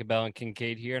against Micah Bell and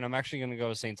Kincaid here, and I'm actually going to go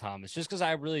with St. Thomas just because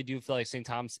I really do feel like St.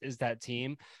 Thomas is that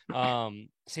team.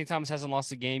 St. Thomas hasn't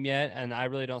lost a game yet, and I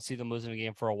really don't see them losing a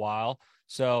game for a while.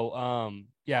 So,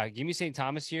 give me St.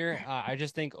 Thomas here. I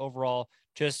just think overall,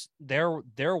 just they're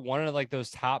one of like those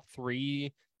top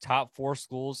 4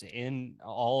 schools in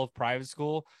all of private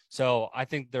school. So I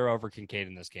think they're over Kincaid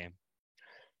in this game.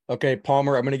 Okay,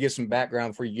 Palmer, I'm going to give some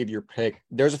background before you give your pick.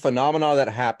 There's a phenomenon that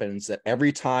happens that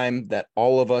every time that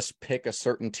all of us pick a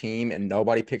certain team and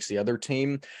nobody picks the other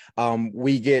team,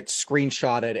 we get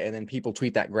screenshotted and then people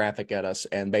tweet that graphic at us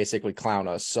and basically clown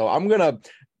us. So I'm going to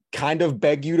kind of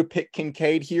beg you to pick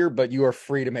Kincaid here, but you are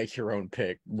free to make your own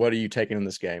pick. What are you taking in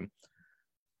this game?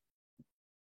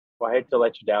 Well, I hate to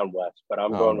let you down, Wes, but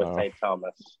I'm going with St.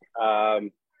 Thomas.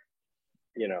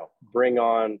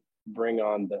 Bring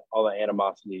on all the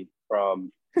animosity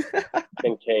from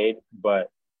Kincaid, but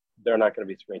they're not going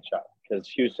to be screenshot because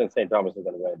Houston St. Thomas is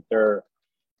going to win. They're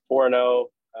 4-0.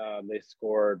 They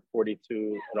scored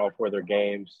 42 in all 4 of their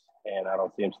games, and I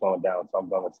don't see them slowing down. So I'm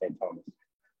going with St. Thomas.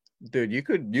 Dude, you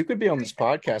could be on this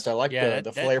podcast. I like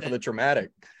the flair for the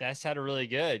dramatic. That sounded really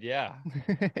good. Yeah.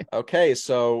 Okay,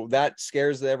 so that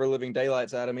scares the ever-living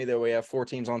daylights out of me that we have 4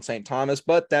 teams on St. Thomas,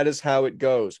 but that is how it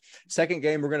goes. Second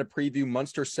game, we're going to preview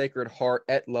Munster Sacred Heart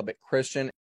at Lubbock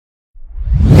Christian.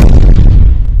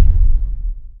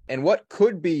 And what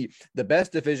could be the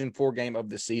best Division IV game of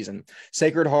the season.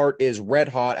 Sacred Heart is red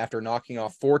hot after knocking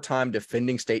off 4-time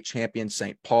defending state champion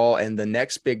St. Paul. And the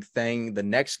next big thing, the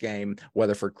next game,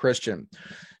 Weatherford Christian.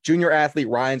 Junior athlete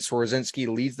Ryan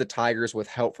Swarzynski leads the Tigers with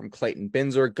help from Clayton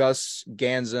Benzer, Gus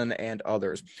Ganson, and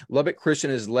others. Lubbock Christian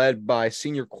is led by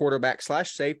senior quarterback /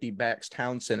 safety Bax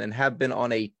Townsend and have been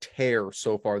on a tear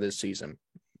so far this season.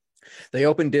 They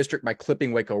opened district by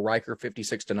clipping Waco Riker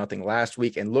 56-0 last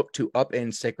week and look to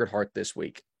upend Sacred Heart this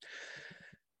week.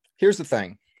 Here's the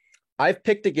thing. I've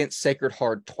picked against Sacred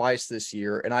Heart twice this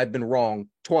year, and I've been wrong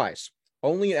twice.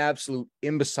 Only an absolute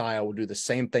imbecile will do the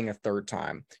same thing a third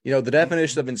time. The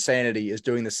definition of insanity is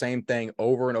doing the same thing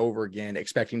over and over again,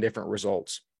 expecting different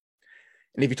results.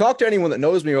 And if you talk to anyone that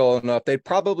knows me well enough, they'd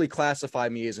probably classify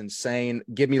me as insane.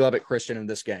 Give me Lubbock Christian in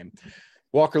this game.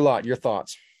 Walker Lott, your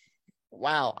thoughts?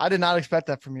 Wow, I did not expect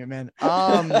that from you, man.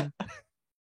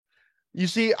 You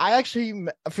see, I actually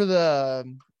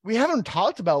we haven't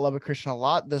talked about Lubbock Christian a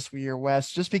lot this year,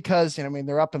 Wes, just because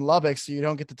they're up in Lubbock, so you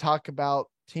don't get to talk about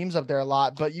teams up there a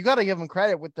lot. But you got to give them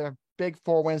credit with the big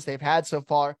 4 wins they've had so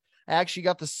far. I actually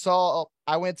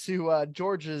I went to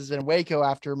George's in Waco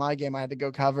after my game I had to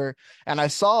go cover, and I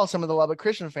saw some of the Lubbock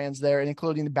Christian fans there,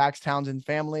 including the Bax Townsend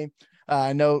family.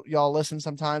 I know y'all listen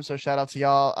sometimes, so shout out to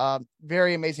y'all.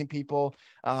 Very amazing people,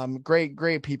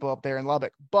 great people up there in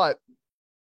Lubbock. But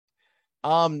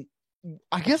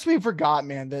I guess we forgot,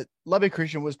 man, that Lubbock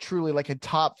Christian was truly like a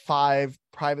top 5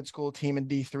 private school team in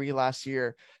D3 last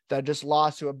year that just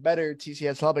lost to a better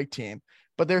TCS Lubbock team.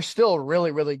 But they're still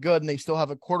really, really good, and they still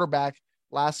have a quarterback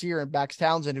last year in Bax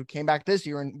Townsend who came back this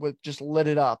year and just lit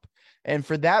it up. And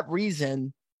for that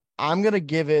reason, I'm going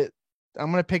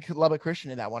to pick Lubbock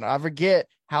Christian in that one. I forget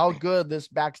how good this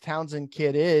Bax Townsend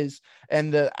kid is.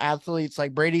 And the athletes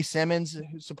like Brady Simmons,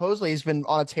 who supposedly has been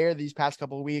on a tear these past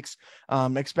couple of weeks.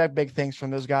 Expect big things from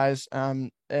those guys.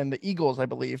 And the Eagles, I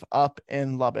believe, up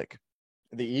in Lubbock.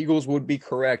 The Eagles would be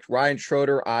correct. Ryan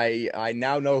Schroeder, I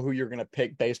now know who you're going to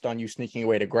pick based on you sneaking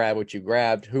away to grab what you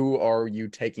grabbed. Who are you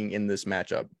taking in this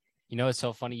matchup? You know, it's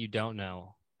so funny you don't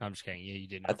know. No, I'm just kidding. Yeah, you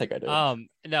didn't know. I think I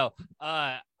did. No.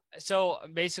 So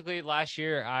basically last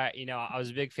year, I was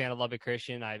a big fan of Lubbock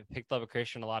Christian. I picked Lubbock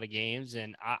Christian in a lot of games,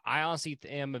 and I honestly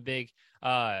am a big,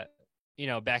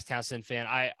 Bax Townsend fan.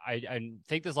 I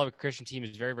think this Lubbock Christian team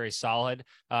is very, very solid.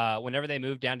 Whenever they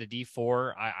moved down to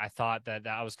D4, I thought that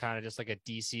was kind of just like a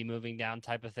DC moving down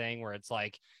type of thing, where it's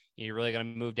like you're really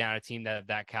going to move down a team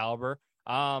that caliber.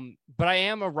 But I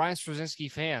am a Ryan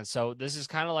Straczynski fan, so this is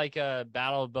kind of like a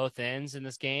battle of both ends in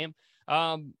this game.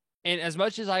 And as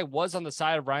much as I was on the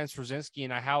side of Ryan Straczynski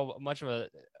and how much of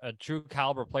a true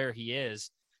caliber player he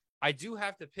is, I do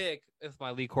have to pick, with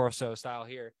my Lee Corso style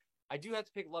here, I do have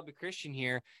to pick Lubbock Christian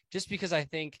here, just because I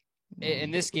think in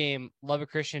this game,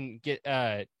 Lubbock Christian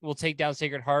will take down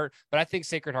Sacred Heart, but I think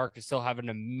Sacred Heart could still have an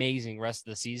amazing rest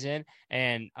of the season.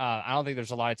 And I don't think there's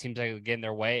a lot of teams that could get in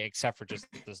their way, except for just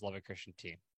this Lubbock Christian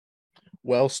team.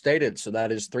 Well stated. So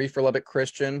that is 3 for Lubbock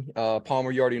Christian.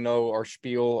 Palmer, you already know our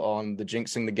spiel on the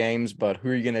jinxing the games, but who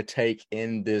are you going to take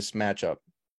in this matchup?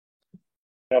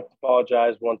 I have to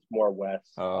apologize once more, Wes.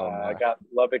 I got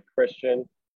Lubbock Christian.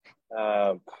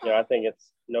 I think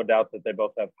it's no doubt that they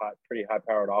both have pretty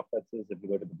high-powered offenses if you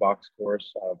look at the box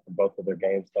scores for both of their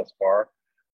games thus far.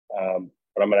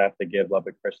 But I'm going to have to give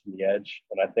Lubbock Christian the edge.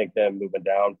 And I think them moving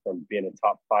down from being a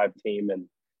top 5 team in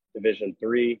Division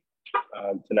III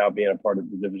to now being a part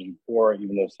of the Division IV,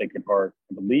 even though Sacred Heart,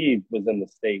 I believe, was in the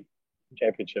state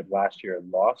championship last year and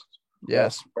lost.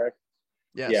 Yes. Correct?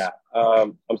 Yes. Yeah.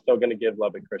 I'm still going to give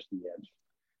Lubbock Christian the edge.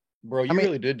 Bro, you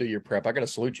really did do your prep. I got to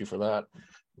salute you for that.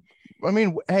 I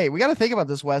mean, hey, we got to think about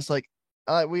this, Wes. Like,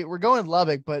 we're going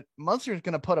Lubbock, but Munster's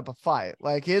going to put up a fight.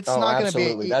 Like, it's not going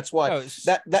to be. That's why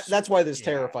that's why this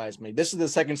terrifies me. This is the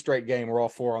second straight game we're all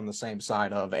 4 on the same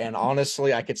side of, and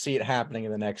honestly, I could see it happening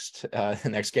in the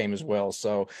next game as well.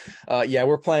 So,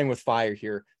 we're playing with fire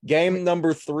here. Game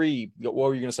number 3. What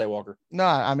were you going to say, Walker? No,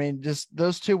 I mean, just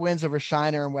those 2 wins over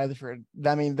Shiner and Weatherford.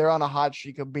 I mean, they're on a hot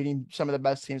streak of beating some of the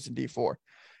best teams in D4.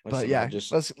 But yeah,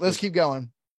 let's keep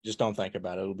going. Just don't think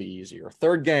about it. It'll be easier.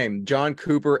 Third game, John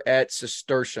Cooper at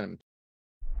Cistercian.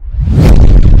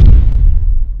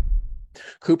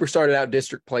 Cooper started out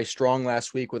district play strong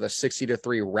last week with a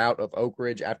 60-3 rout of Oak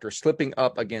Ridge after slipping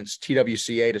up against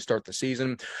TWCA to start the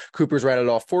season. Cooper's rattled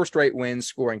off 4 straight wins,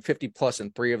 scoring 50-plus in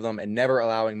 3 of them and never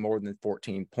allowing more than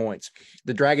 14 points.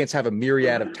 The Dragons have a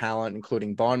myriad of talent,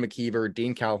 including Vaughn McKeever,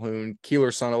 Dean Calhoun,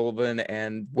 Keeler Sullivan,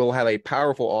 and will have a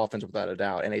powerful offense without a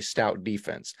doubt and a stout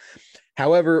defense.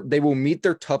 However, they will meet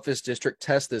their toughest district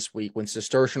test this week when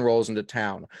Cistercian rolls into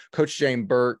town. Coach James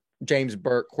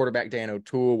Burke, quarterback Dan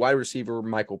O'Toole, wide receiver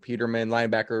Michael Peterman,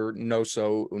 linebacker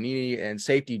Noso Unini, and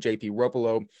safety JP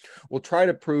Ropolo will try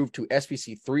to prove to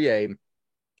SVC 3A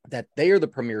that they are the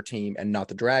premier team and not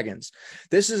the Dragons.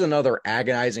 This is another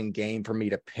agonizing game for me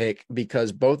to pick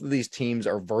because both of these teams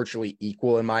are virtually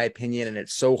equal in my opinion, and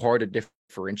it's so hard to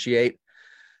differentiate.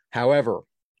 However,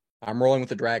 I'm rolling with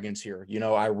the Dragons here. You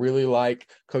know, I really like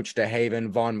Coach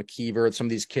DeHaven, Vaughn McKeever, and some of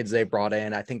these kids they brought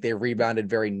in. I think they rebounded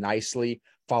very nicely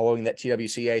following that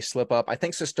TWCA slip up. I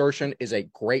think Cistercian is a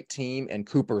great team and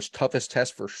Cooper's toughest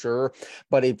test for sure.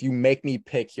 But if you make me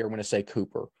pick here, I'm going to say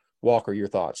Cooper. Walker, your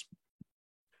thoughts?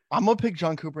 I'm going to pick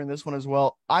John Cooper in this one as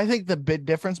well. I think the big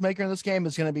difference maker in this game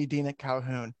is going to be Dean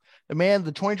Calhoun. The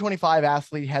 2025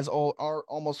 athlete, has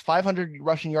almost 500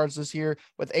 rushing yards this year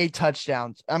with 8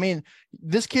 touchdowns. I mean,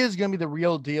 this kid is going to be the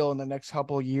real deal in the next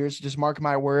couple of years. Just mark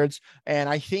my words. And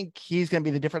I think he's going to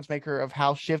be the difference maker of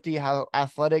how shifty, how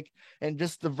athletic, and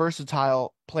just the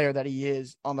versatile player that he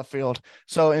is on the field.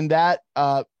 So in that,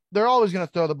 they're always going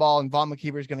to throw the ball, and Vaughn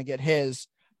McKeever is going to get his.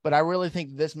 But I really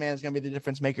think this man is going to be the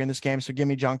difference maker in this game. So give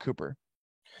me John Cooper.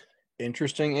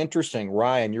 Interesting.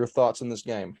 Ryan, your thoughts on this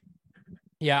game?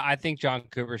 Yeah, I think John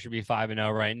Cooper should be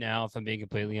 5-0 right now, if I'm being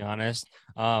completely honest.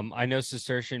 I know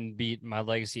Cistercian beat my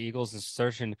Legacy Eagles, and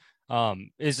Cistercian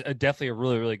is definitely a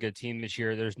really, really good team this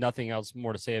year. There's nothing else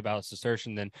more to say about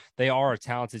Cistercian than they are a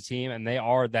talented team, and they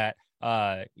are that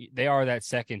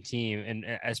second team in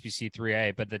SBC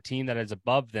 3A, but the team that is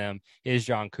above them is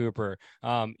John Cooper.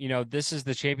 This is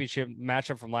the championship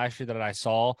matchup from last year that I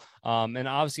saw. And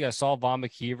obviously I saw Vaughn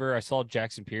McKeever, I saw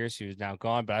Jackson Pierce, who's now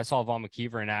gone, but I saw Vaughn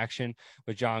McKeever in action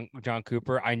with John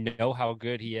Cooper. I know how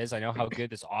good he is. I know how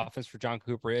good this offense for John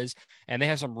Cooper is, and they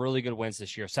have some really good wins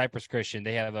this year. Cypress Christian,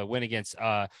 they have a win against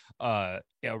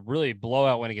really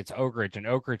blowout win against Oak Ridge, and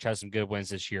Oak Ridge has some good wins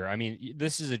this year. I mean,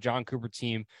 this is a John Cooper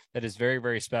team that is very,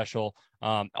 very special.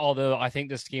 Although I think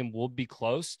this game will be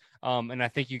close, and I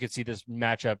think you could see this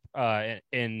matchup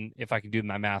in, if I can do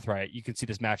my math right, you can see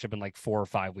this matchup in like 4 or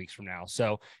 5 weeks from now.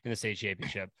 So in the state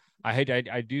championship,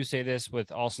 I do say this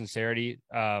with all sincerity.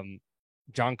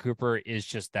 John Cooper is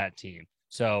just that team.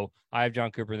 So I have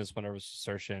John Cooper in this one over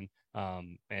Cistercian.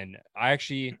 And I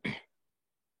actually,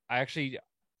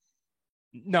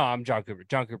 no, I'm John Cooper.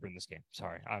 John Cooper in this game.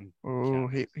 Sorry.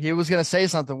 He was gonna say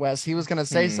something, Wes. He was gonna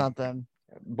say Hmm. something.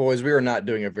 Boys, we are not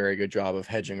doing a very good job of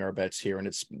hedging our bets here, and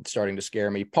it's starting to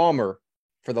scare me. Palmer,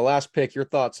 for the last pick, your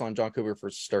thoughts on John Cooper for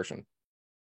Cistercian?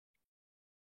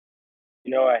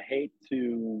 I hate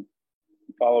to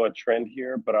follow a trend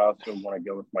here, but I also want to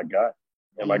go with my gut.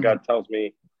 And my gut tells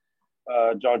me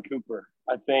John Cooper.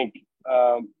 I think,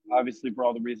 obviously, for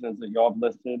all the reasons that y'all have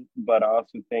listed, but I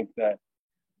also think that,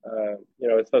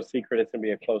 it's no secret it's going to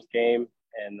be a close game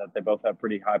and that they both have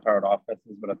pretty high powered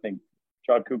offenses. But I think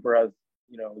John Cooper has,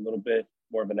 a little bit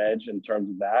more of an edge in terms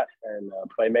of that and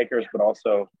playmakers, but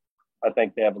also I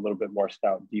think they have a little bit more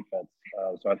stout defense.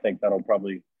 So I think that'll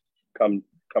probably come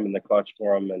in the clutch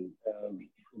for them and,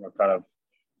 kind of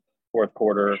fourth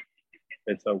quarter,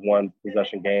 it's a one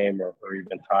possession game or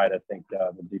even tied. I think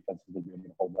the defense is going to be able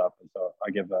to hold up. And so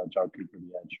I give John Cooper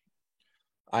the edge.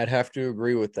 I'd have to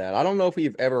agree with that. I don't know if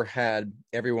we've ever had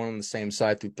everyone on the same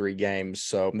side through 3 games,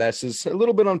 so that's just a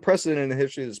little bit unprecedented in the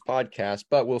history of this podcast,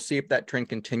 but we'll see if that trend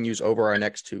continues over our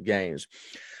next 2 games.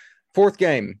 4th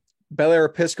game, Bel Air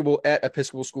Episcopal at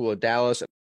Episcopal School of Dallas.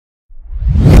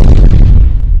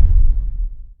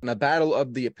 In a battle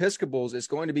of the Episcopals, it's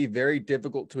going to be very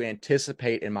difficult to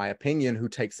anticipate, in my opinion, who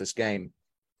takes this game.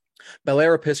 Bel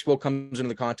Air Episcopal comes into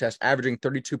the contest averaging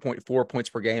 32.4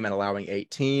 points per game and allowing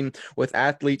 18, with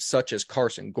athletes such as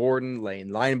Carson Gordon, Lane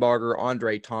Linebarger,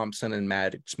 Andre Thompson, and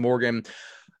Maddox Morgan.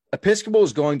 Episcopal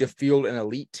is going to field an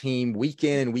elite team week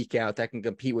in and week out that can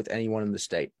compete with anyone in the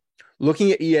state.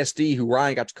 Looking at ESD, who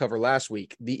Ryan got to cover last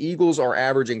week, the Eagles are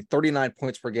averaging 39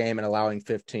 points per game and allowing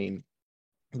 15.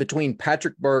 Between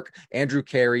Patrick Burke, Andrew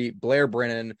Carey, Blair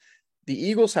Brennan, the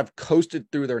Eagles have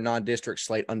coasted through their non-district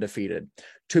slate undefeated.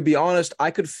 To be honest,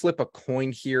 I could flip a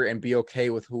coin here and be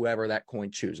okay with whoever that coin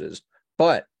chooses,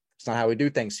 but it's not how we do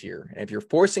things here. And if you're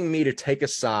forcing me to take a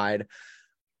side,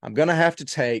 I'm going to have to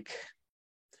take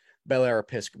Bel Air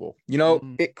Episcopal.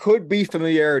 It could be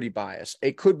familiarity bias.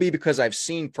 It could be because I've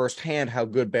seen firsthand how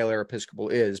good Bel Air Episcopal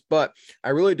is, but I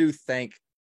really do think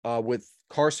with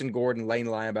Carson Gordon, Lane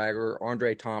Linebarger,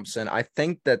 Andre Thompson, I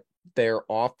think that their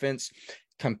offense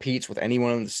competes with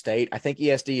anyone in the state. I think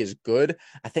ESD is good.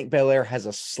 I think Bel Air has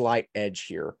a slight edge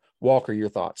here. Walker, your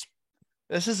thoughts?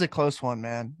 This is a close one,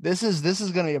 man. This is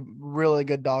going to be a really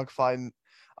good dogfight.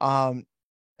 And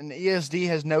ESD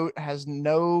has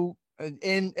no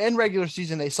in regular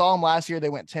season. They saw them last year. They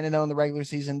went 10-0 in the regular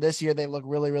season. This year they look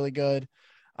really, really good.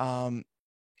 I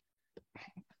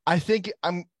think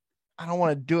I don't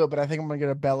want to do it, but I think I'm going to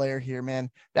get a Bel Air here,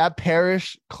 man. That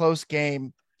Parrish close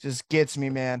game just gets me,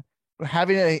 man.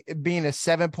 Being a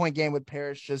 7-point game with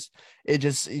Parrish,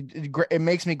 it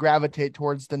makes me gravitate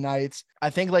towards the Knights.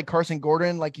 I think like Carson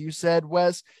Gordon, like you said,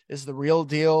 Wes, is the real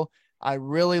deal. I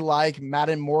really like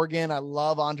Madden Morgan. I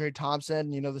love Andre Thompson.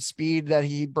 The speed that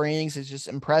he brings is just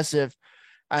impressive.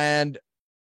 And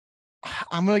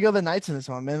I'm going to go the Knights in this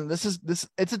one, man.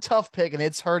 It's a tough pick and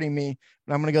it's hurting me,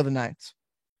 but I'm going to go the Knights.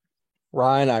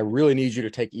 Ryan, I really need you to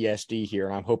take ESD here,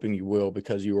 and I'm hoping you will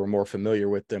because you are more familiar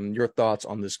with them. Your thoughts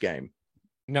on this game?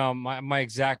 No, my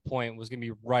exact point was going to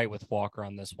be right with Walker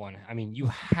on this one. I mean, you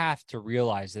have to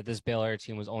realize that this Bel Air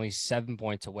team was only 7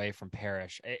 points away from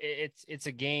Parrish. It's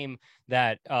a game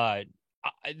that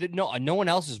no one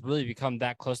else has really become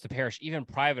that close to Parrish, even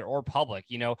private or public.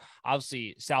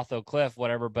 Obviously South Oak Cliff,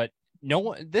 whatever, but no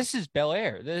one. This is Bel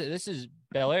Air. This is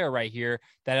Bel Air right here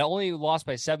that only lost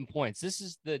by 7 points. This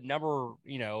is the number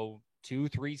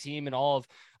 2-3 team in all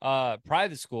of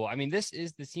private school. I mean, this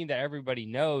is the team that everybody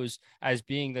knows as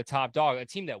being the top dog, a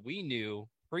team that we knew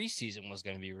preseason was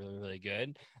going to be really, really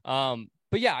good.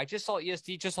 But yeah, I just saw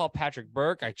ESD, just saw Patrick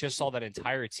Burke. I just saw that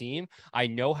entire team. I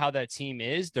know how that team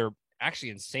is. They're actually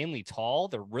insanely tall.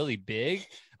 They're really big.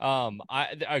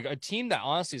 A team that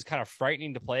honestly is kind of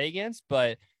frightening to play against,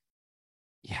 but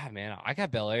yeah, man, I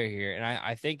got Bel Air here. And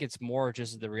I think it's more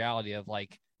just the reality of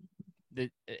like the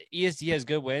ESD has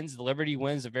good wins. The Liberty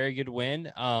wins a very good win.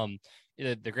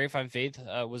 The Grapevine Faith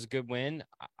was a good win.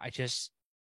 I just,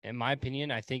 in my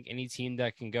opinion, I think any team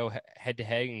that can go head to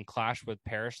head and clash with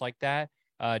Parrish like that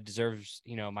deserves,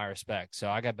 my respect. So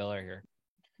I got Bel Air here.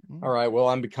 All right. Well,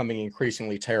 I'm becoming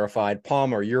increasingly terrified.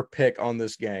 Palmer, your pick on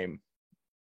this game.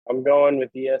 I'm going with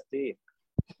ESD.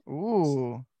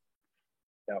 Ooh.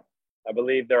 Yeah. I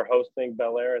believe they're hosting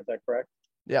Bel Air. Is that correct?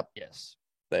 Yep. Yes.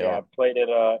 They are. I've played at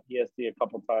ESD a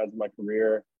couple times in my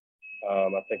career. I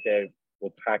think they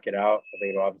will pack it out. I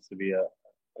think it'll obviously be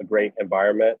a great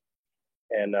environment.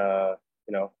 And,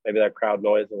 maybe that crowd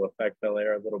noise will affect Bel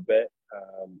Air a little bit.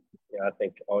 I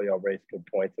think all y'all raised good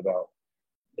points about,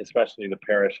 especially the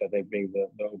Parrish, I think, being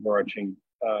the overarching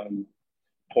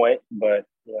point. But,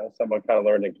 someone kind of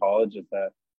learned in college is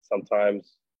that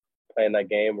sometimes playing that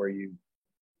game where you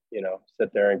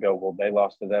sit there and go, well, they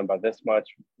lost to them by this much,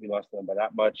 we lost to them by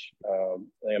that much. I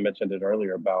think I mentioned it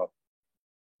earlier about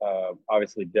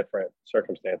obviously different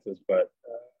circumstances, but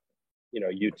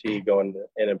UT going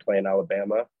in and playing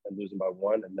Alabama and losing by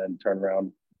 1, and then turn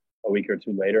around a week or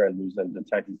two later and losing to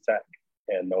Texas Tech,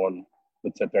 and no one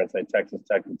would sit there and say Texas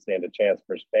Tech would stand a chance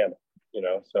for Spanish,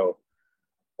 So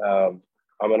I'm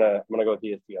gonna go with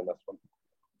ESD on this one.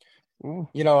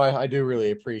 I do really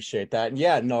appreciate that. And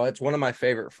yeah, no, it's one of my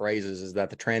favorite phrases is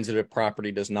that the transitive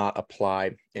property does not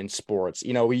apply in sports.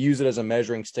 We use it as a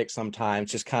measuring stick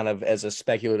sometimes, just kind of as a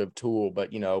speculative tool, but,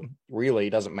 really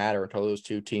it doesn't matter until those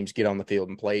two teams get on the field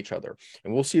and play each other.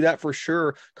 And we'll see that for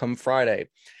sure come Friday.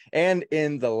 And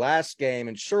in the last game,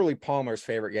 and surely Palmer's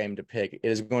favorite game to pick, it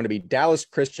is going to be Dallas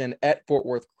Christian at Fort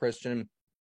Worth Christian.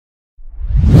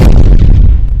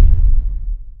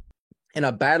 In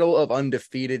a battle of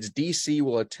undefeateds, DC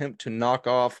will attempt to knock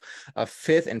off a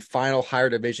 5th and final higher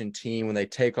division team when they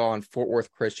take on Fort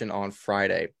Worth Christian on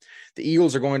Friday. The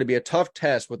Eagles are going to be a tough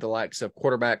test with the likes of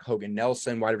quarterback Hogan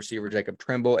Nelson, wide receiver Jacob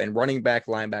Trimble, and running back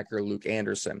linebacker Luke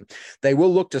Anderson. They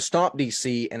will look to stomp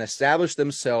DC and establish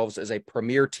themselves as a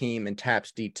premier team in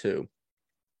TAPS D2.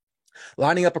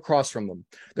 Lining up across from them,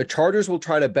 the Chargers will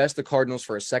try to best the Cardinals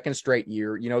for a second straight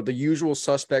year. The usual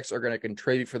suspects are going to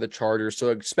contribute for the Chargers, so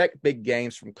expect big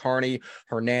games from Carney,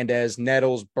 Hernandez,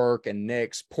 Nettles, Burke, and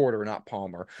Nix, Porter, not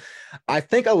Palmer. I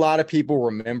think a lot of people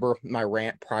remember my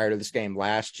rant prior to this game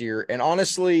last year, and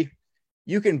honestly,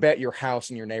 you can bet your house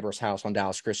and your neighbor's house on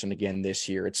Dallas Christian again this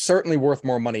year. It's certainly worth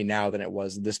more money now than it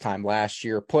was this time last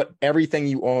year. Put everything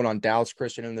you own on Dallas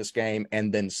Christian in this game,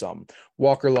 and then some.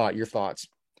 Walker Lott, your thoughts?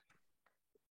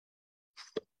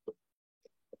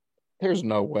 There's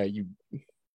no way you.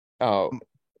 Oh,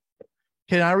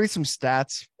 Can I read some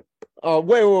stats? Oh,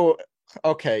 wait.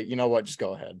 Okay, you know what? Just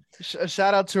go ahead.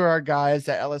 Shout out to our guys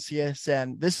at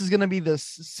LSCSN. This is going to be the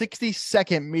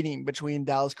 62nd meeting between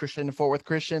Dallas Christian and Fort Worth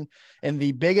Christian, and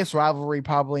the biggest rivalry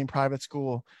probably in private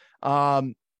school.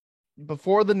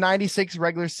 Before the 96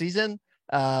 regular season,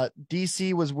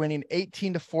 DC was winning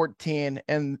 18-14,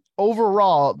 and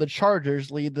overall the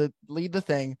Chargers lead the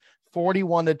thing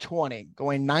 41-20,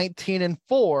 going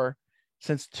 19-4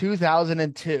 since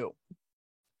 2002.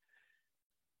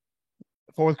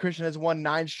 Fort Worth Christian has won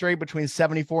 9 straight between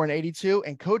 74 and 82,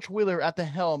 and Coach Wheeler at the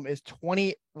helm is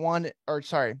 28-8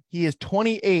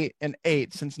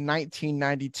 since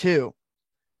 1992.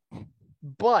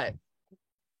 But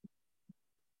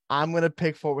I'm going to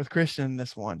pick Fort Worth Christian in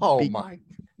this one. Oh my.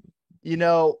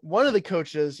 One of the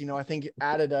coaches, I think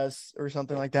added us or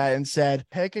something like that and said,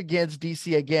 pick against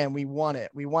DC again. We want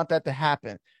it. We want that to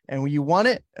happen. And when you want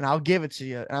it, and I'll give it to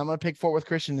you. And I'm going to pick Fort Worth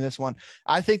Christian in this one.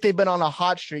 I think they've been on a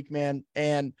hot streak, man.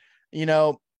 And,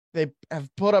 they have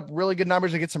put up really good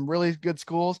numbers against some really good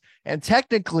schools. And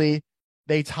technically,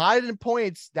 they tied in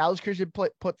points. Dallas Christian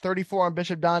put 34 on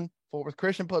Bishop Dunn. Fort Worth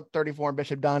Christian put 34 on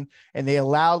Bishop Dunn, and they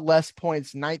allowed less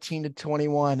points,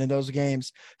 19-21 in those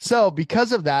games. So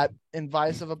because of that, in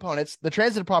vice of opponents, the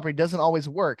transitive property doesn't always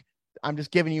work. I'm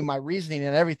just giving you my reasoning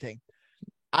and everything.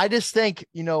 I just think,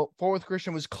 Fort Worth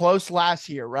Christian was close last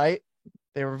year, right?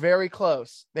 They were very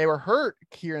close. They were hurt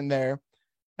here and there,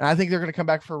 and I think they're going to come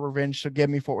back for revenge. So give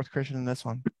me Fort Worth Christian in this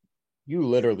one. You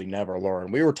literally never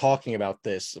learn. We were talking about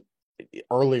this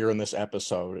earlier in this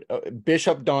episode.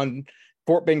 Bishop Dunn,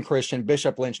 Fort Bend Christian,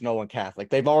 Bishop Lynch, Nolan Catholic.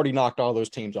 They've already knocked all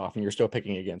those teams off, and you're still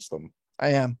picking against them. I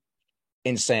am.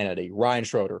 Insanity. Ryan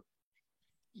Schroeder.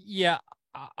 Yeah,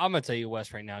 I'm gonna tell you,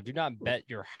 Wes, right now. Do not bet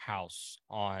your house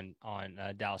on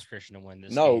Dallas Christian to win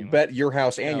this No, game. bet your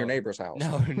house and your No, neighbor's house.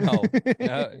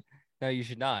 no, you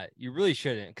should not. You really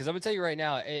shouldn't, because I'm gonna tell you right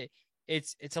now,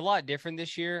 it's a lot different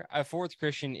this year. Forest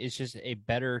Christian is just a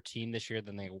better team this year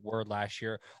than they were last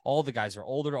year. All the guys are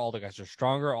older, all the guys are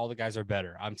stronger, all the guys are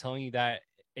better. I'm telling you that.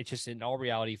 It's just, in all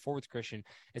reality, Forest Christian,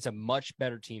 it's a much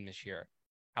better team this year.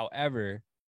 However,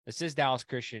 this is Dallas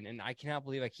Christian, and I cannot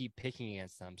believe I keep picking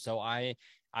against them. So I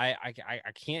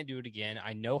can't do it again.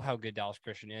 I know how good Dallas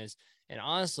Christian is, and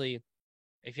honestly,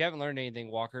 if you haven't learned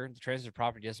anything, Walker, the transitive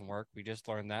property doesn't work. We just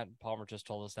learned that. Palmer just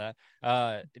told us that.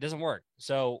 It doesn't work.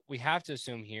 So we have to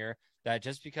assume here that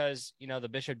just because, the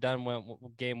Bishop Dunn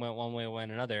game went one way,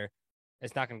 went another,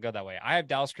 it's not going to go that way. I have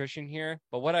Dallas Christian here,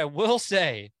 but what I will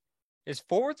say is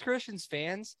Forward Christian's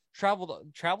fans traveled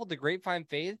the Grapevine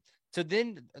Faith to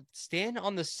then stand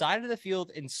on the side of the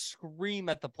field and scream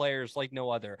at the players like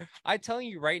no other. I'm telling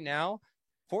you right now,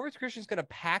 Forward Christian's going to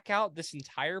pack out this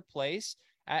entire place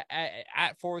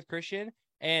at Forward Christian.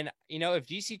 And, if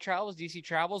DC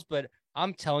travels. But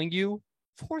I'm telling you,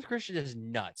 Forward Christian is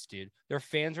nuts, dude. Their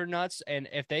fans are nuts. And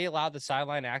if they allow the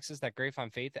sideline access that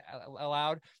Grapevine Faith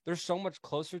allowed, they're so much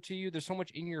closer to you. They're so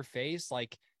much in your face.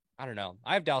 Like, I don't know.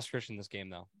 I have Dallas Christian this game,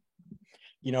 though.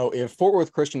 If Fort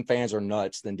Worth Christian fans are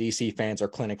nuts, then DC fans are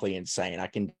clinically insane. I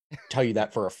can tell you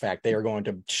that for a fact. They are going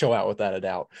to show out without a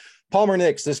doubt. Palmer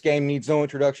Nix, this game needs no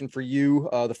introduction for you.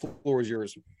 The floor is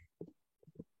yours.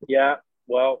 Yeah,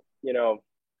 well,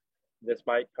 this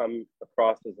might come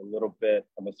across as a little bit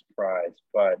of a surprise,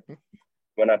 but I'm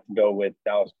going to have to go with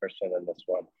Dallas Christian in this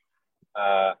one.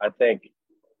 I think,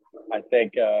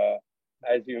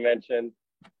 as you mentioned,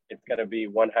 it's going to be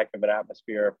one heck of an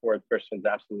atmosphere. Forest Christian's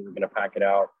absolutely going to pack it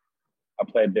out. I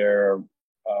played there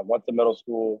once in middle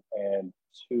school and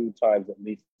 2 times at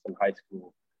least in high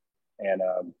school. And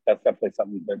that's definitely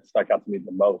something that stuck out to me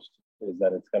the most, is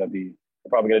that it's going to be, they're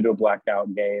probably going to do a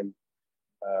blackout game.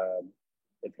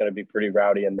 It's going to be pretty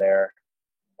rowdy in there.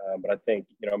 But I think,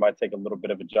 it might take a little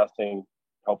bit of adjusting.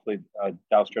 Hopefully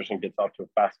Dallas Christian gets off to a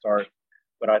fast start.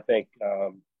 But I think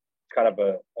kind of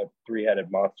a 3-headed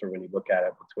monster when you look at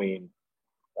it, between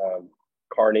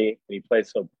Carney, and he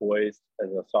plays so poised as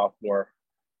a sophomore.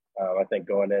 I think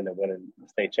going in and winning the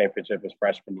state championship his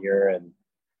freshman year and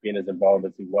being as involved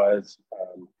as he was,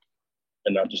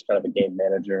 and not just kind of a game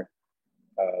manager,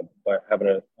 but having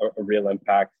a real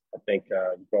impact. I think you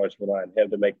can always rely on him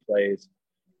to make plays.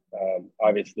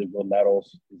 Obviously, Will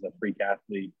Nettles is a freak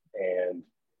athlete, and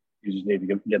you just need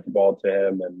to get the ball to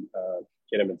him and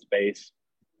get him in space.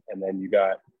 And then you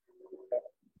got,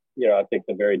 I think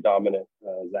the very dominant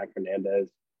Zach Hernandez,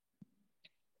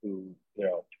 who,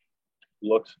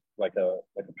 looks like a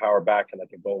power back and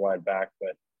like a goal line back,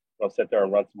 but he'll sit there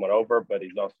and run someone over. But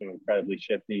he's also incredibly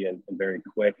shifty and very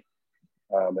quick.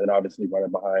 And obviously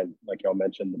running behind, like y'all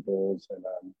mentioned, the Bulls and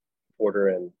Porter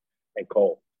and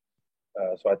Cole.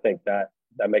 So I think that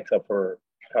makes up for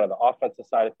kind of the offensive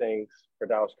side of things for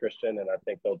Dallas Christian, and I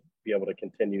think they'll be able to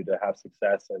continue to have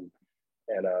success and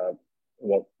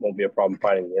won't be a problem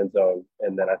finding the end zone.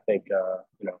 And then I think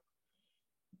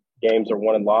games are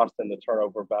won and lost in the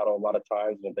turnover battle a lot of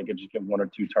times. And if they could just get 1 or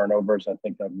 2 turnovers, I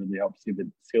think that really helps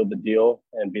seal the deal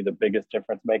and be the biggest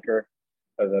difference maker,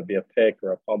 whether that be a pick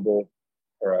or a fumble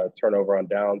or a turnover on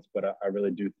downs. But I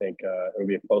really do think it'll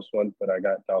be a close one. But I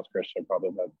got Dallas Christian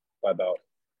probably by about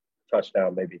a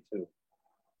touchdown, maybe 2.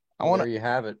 There you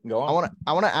have it. Go on.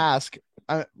 I want to ask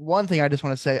one thing. I just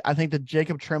want to say, I think the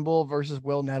Jacob Trimble versus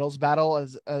Will Nettles battle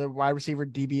as a wide receiver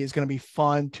DB is going to be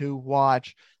fun to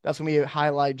watch. That's going to be a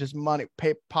highlight, just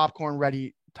popcorn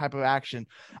ready type of action.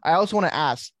 I also want to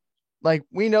ask,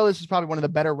 we know this is probably one of the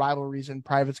better rivalries in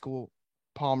private school,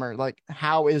 Palmer.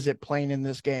 How is it playing in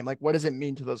this game? What does it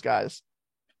mean to those guys?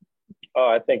 Oh,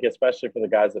 I think especially for the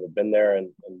guys that have been there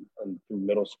and through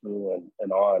middle school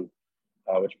and on,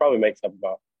 which probably makes up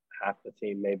about half the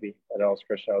team, maybe at Dallas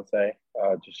Christian, I would say,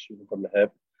 just shooting from the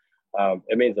hip.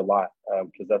 It means a lot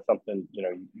because that's something,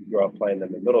 you grow up playing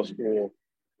them in middle school.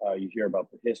 You hear about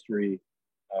the history.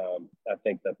 I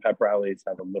think the pep rallies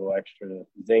have a little extra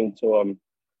zing to them.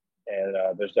 And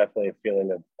there's definitely a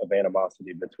feeling of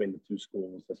animosity between the two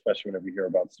schools, especially whenever you hear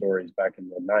about stories back in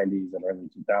the 90s and early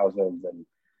 2000s. And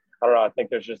I don't know, I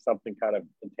think there's just something kind of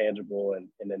intangible and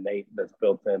innate that's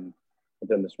built in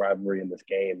within this rivalry in this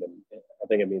game. And I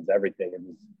think it means everything. It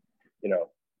was,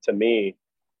 to me,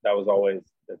 that was always,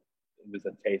 it was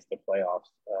a taste of playoffs,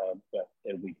 but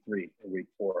in week 3 and week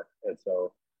 4. And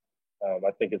so I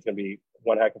think it's going to be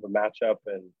one heck of a matchup.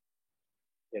 And,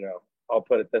 I'll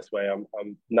put it this way.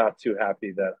 I'm not too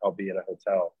happy that I'll be in a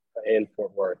hotel in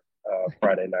Fort Worth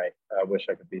Friday night. I wish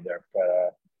I could be there,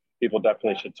 but people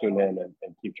definitely should tune in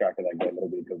and keep track of that game. It'll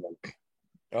be a good one.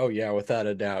 Oh yeah, without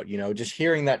a doubt. Just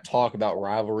hearing that talk about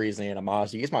rivalries and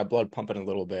animosity gets my blood pumping a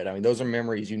little bit. I mean, those are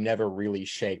memories you never really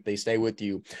shake. They stay with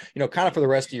you, kind of for the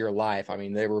rest of your life. I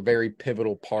mean, they were very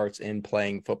pivotal parts in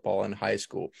playing football in high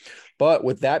school. But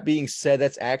with that being said,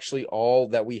 that's actually all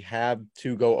that we have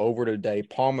to go over today.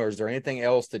 Palmer, is there anything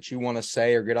else that you want to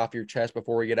say or get off your chest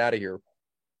before we get out of here?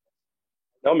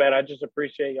 No, man, I just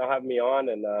appreciate y'all having me on,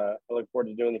 and I look forward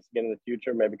to doing this again in the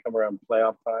future, maybe come around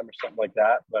playoff time or something like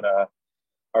that. But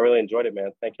I really enjoyed it,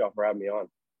 man. Thank y'all for having me on.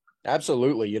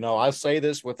 Absolutely. I say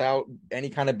this without any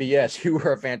kind of BS. You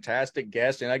were a fantastic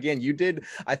guest. And again, you did,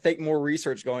 I think, more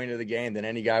research going into the game than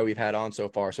any guy we've had on so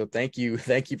far. So thank you.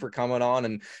 Thank you for coming on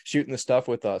and shooting the stuff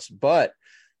with us. But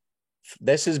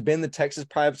this has been the Texas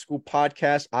Private School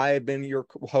Podcast. I have been your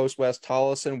host, Wes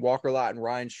Tollison. Walker Lott and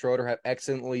Ryan Schroeder have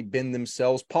excellently been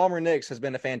themselves. Palmer Nix has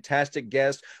been a fantastic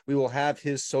guest. We will have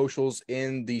his socials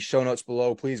in the show notes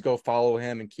below. Please go follow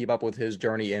him and keep up with his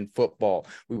journey in football.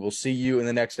 We will see you in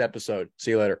the next episode.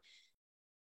 See you later.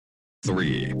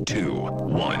 3, 2,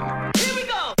 1.